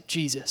 Christ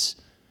Jesus.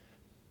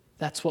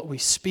 That's what we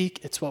speak.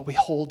 It's what we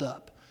hold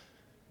up.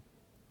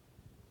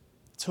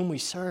 It's whom we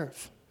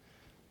serve.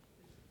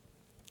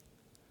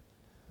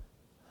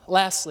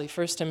 Lastly,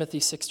 1 Timothy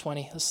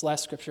 6:20. This is the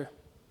last scripture.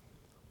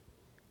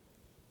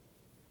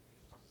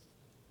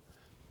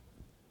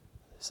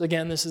 So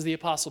again, this is the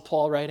Apostle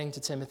Paul writing to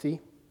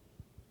Timothy.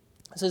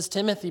 It says,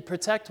 Timothy,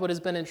 protect what has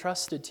been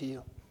entrusted to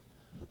you,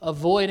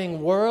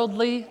 avoiding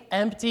worldly,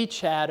 empty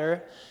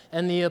chatter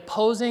and the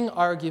opposing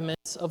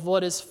arguments of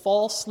what is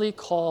falsely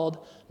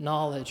called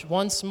knowledge.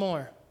 Once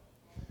more,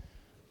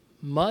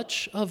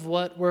 much of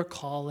what we're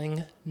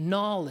calling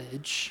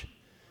knowledge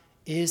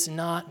is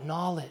not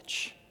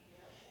knowledge.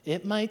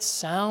 It might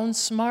sound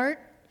smart.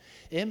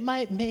 It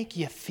might make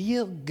you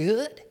feel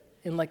good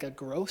in like a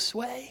gross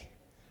way.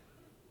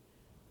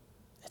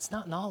 It's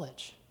not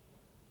knowledge.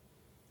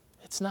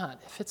 It's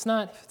not. If it's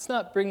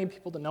not bringing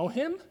people to know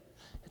Him,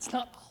 it's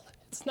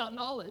not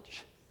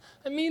knowledge.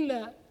 I mean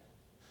that.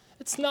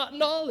 It's not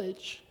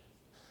knowledge.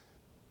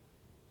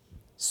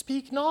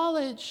 Speak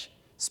knowledge.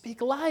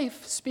 Speak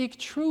life. Speak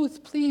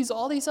truth. Please,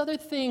 all these other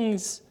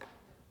things.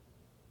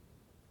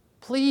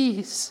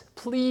 Please,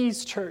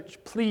 please,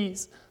 church,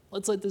 please.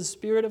 Let's let the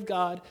Spirit of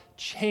God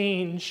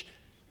change.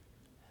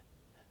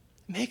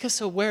 Make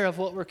us aware of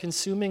what we're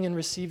consuming and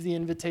receive the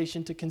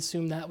invitation to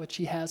consume that which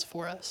He has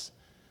for us.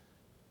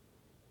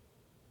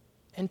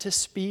 And to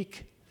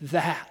speak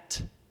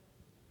that.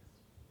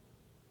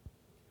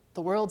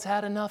 The world's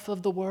had enough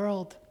of the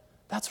world.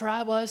 That's where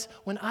I was.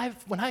 When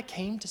I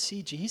came to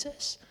see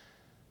Jesus,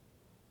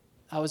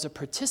 I was a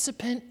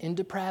participant in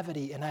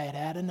depravity, and I had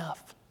had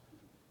enough.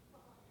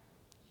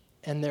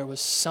 And there was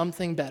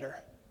something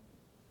better.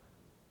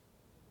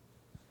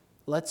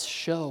 Let's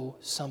show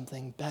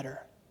something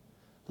better.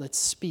 Let's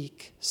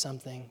speak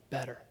something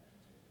better.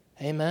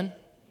 Amen?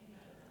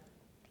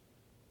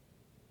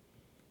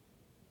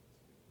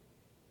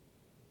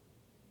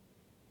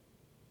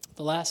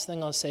 The last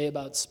thing I'll say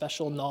about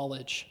special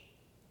knowledge.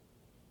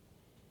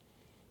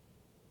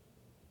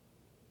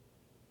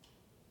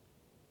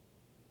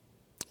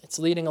 It's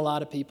leading a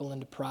lot of people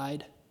into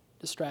pride,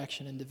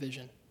 distraction, and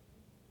division.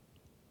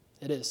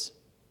 It is.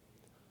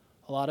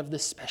 A lot of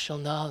this special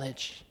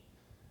knowledge.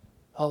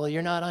 Oh, well,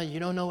 you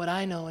don't know what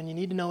I know, and you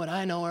need to know what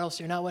I know, or else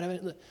you're not what I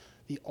know.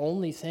 The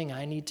only thing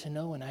I need to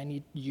know and I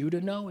need you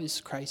to know is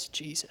Christ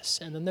Jesus.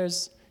 And then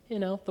there's,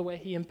 the way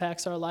he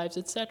impacts our lives,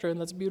 etc., and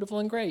that's beautiful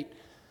and great.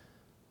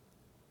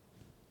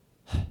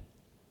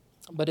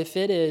 But if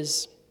it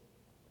is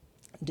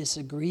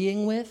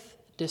disagreeing with,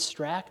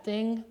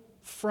 distracting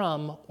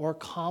from, or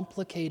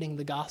complicating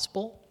the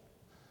gospel,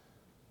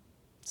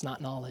 it's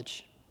not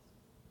knowledge.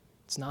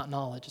 It's not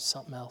knowledge, it's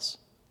something else.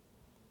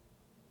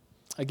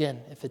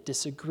 Again, if it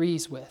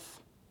disagrees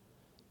with,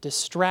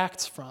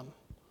 distracts from,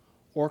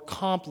 or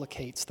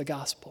complicates the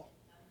gospel.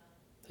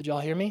 Did y'all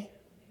hear me?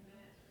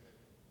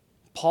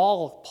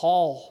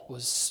 Paul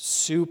was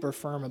super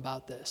firm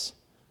about this.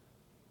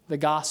 The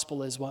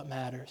gospel is what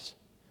matters.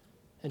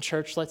 And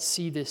church, let's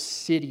see this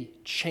city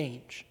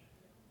change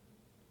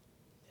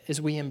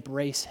as we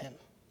embrace him,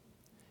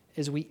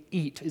 as we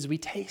eat, as we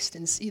taste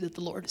and see that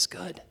the Lord is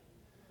good.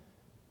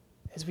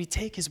 As we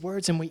take his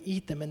words and we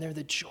eat them, and they're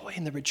the joy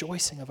and the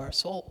rejoicing of our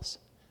souls.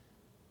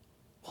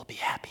 We'll be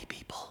happy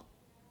people.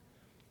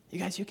 You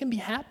guys, you can be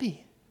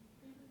happy.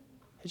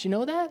 Did you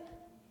know that?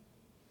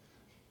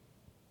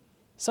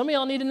 Some of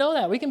y'all need to know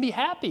that. We can be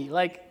happy.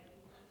 Like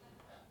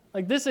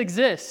this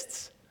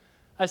exists.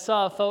 I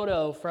saw a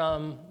photo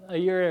from 2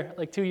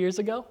 years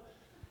ago,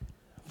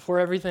 before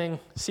everything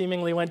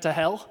seemingly went to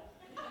hell.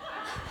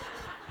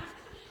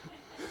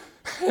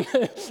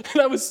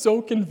 And I was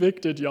so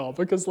convicted, y'all,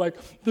 because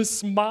the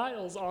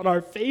smiles on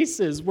our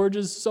faces were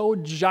just so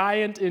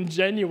giant and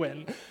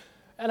genuine.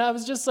 And I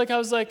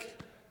was like,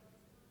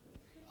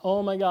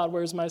 oh my God,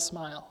 where's my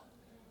smile?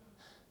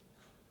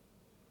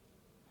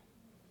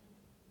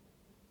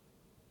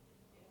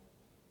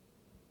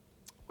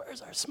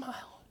 Where's our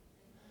smile?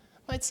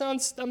 Might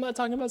sound, I'm not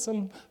talking about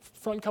some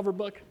front cover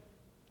book.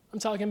 I'm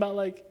talking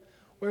about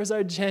where's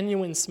our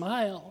genuine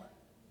smile?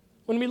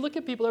 When we look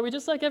at people, are we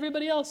just like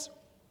everybody else?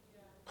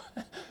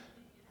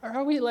 Or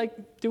are we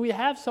do we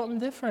have something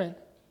different?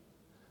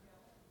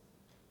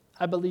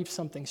 I believe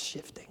something's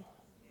shifting.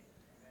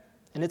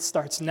 And it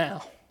starts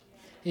now,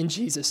 in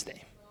Jesus'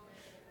 name.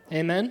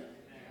 Amen?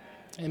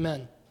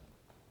 Amen.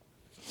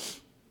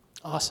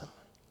 Awesome.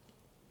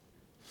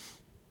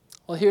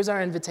 Well, here's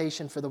our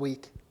invitation for the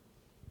week.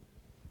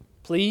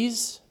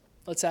 Please,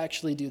 let's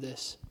actually do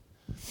this.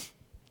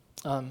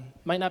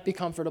 Might not be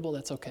comfortable,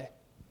 that's okay.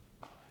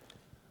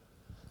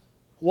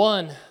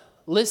 1,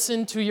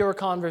 listen to your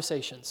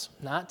conversations.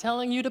 Not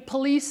telling you to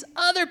police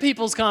other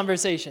people's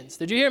conversations.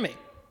 Did you hear me?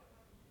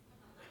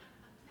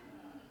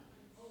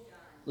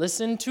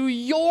 Listen to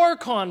your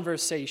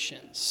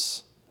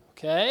conversations.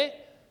 Okay?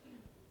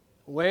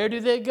 Where do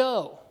they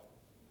go?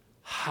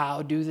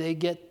 How do they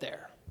get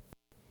there?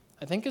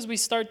 I think as we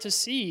start to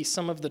see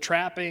some of the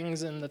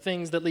trappings and the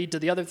things that lead to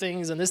the other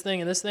things and this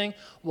thing,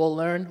 we'll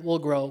learn, we'll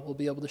grow, we'll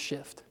be able to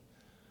shift.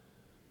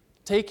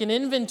 Take an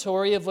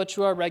inventory of what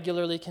you are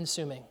regularly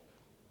consuming.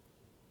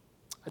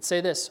 I'd say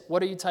this,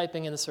 what are you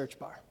typing in the search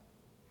bar?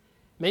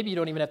 Maybe you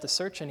don't even have to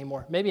search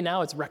anymore. Maybe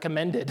now it's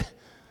recommended.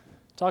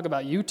 Talk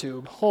about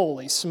YouTube.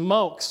 Holy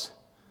smokes.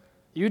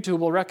 YouTube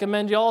will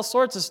recommend you all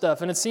sorts of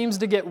stuff, and it seems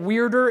to get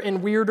weirder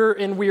and weirder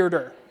and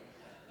weirder.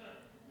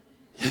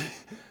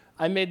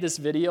 I made this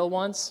video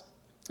once.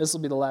 This will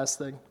be the last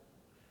thing.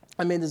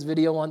 I made this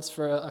video once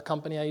for a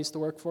company I used to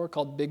work for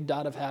called Big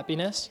Dot of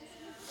Happiness.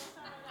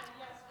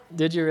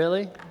 Did you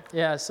really?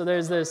 Yeah, so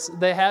there's this.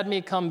 They had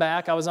me come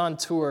back. I was on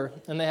tour,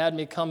 and they had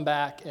me come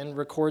back and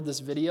record this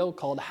video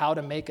called How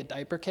to Make a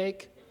Diaper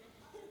Cake.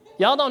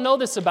 Y'all don't know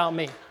this about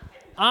me.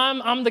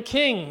 I'm the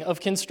king of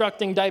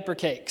constructing diaper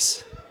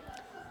cakes.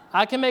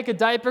 I can make a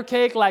diaper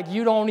cake like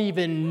you don't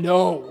even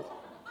know,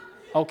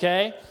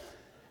 okay?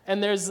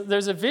 And there's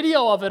a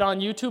video of it on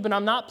YouTube, and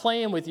I'm not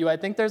playing with you. I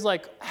think there's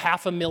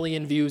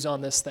 500,000 views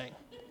on this thing.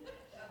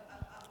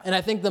 And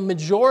I think the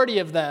majority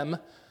of them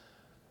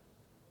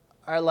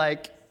are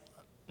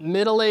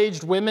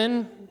middle-aged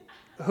women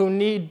who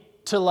need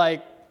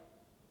to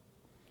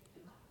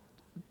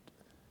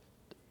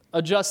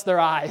adjust their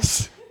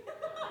eyes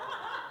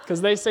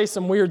because they say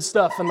some weird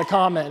stuff in the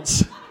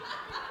comments.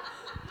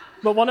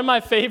 But one of my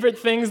favorite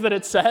things that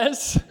it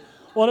says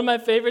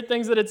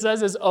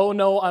is, oh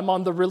no, I'm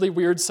on the really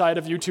weird side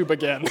of YouTube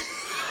again.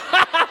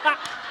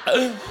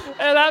 And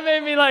that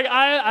made me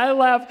I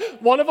laughed.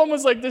 One of them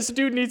was this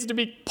dude needs to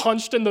be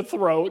punched in the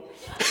throat.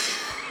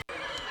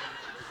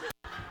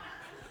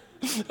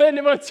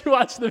 And once you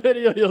watch the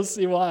video, you'll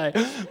see why.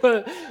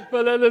 But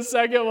then the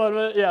second one,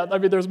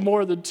 there's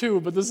more than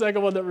 2, but the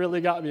second one that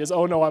really got me is,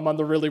 oh no, I'm on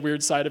the really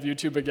weird side of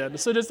YouTube again.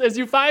 So just as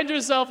you find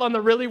yourself on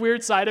the really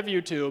weird side of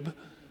YouTube,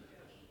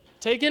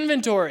 take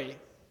inventory.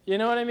 You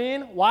know what I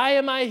mean? Why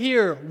am I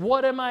here?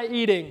 What am I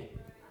eating?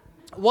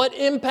 What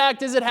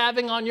impact is it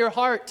having on your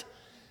heart?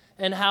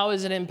 And how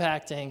is it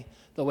impacting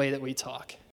the way that we talk?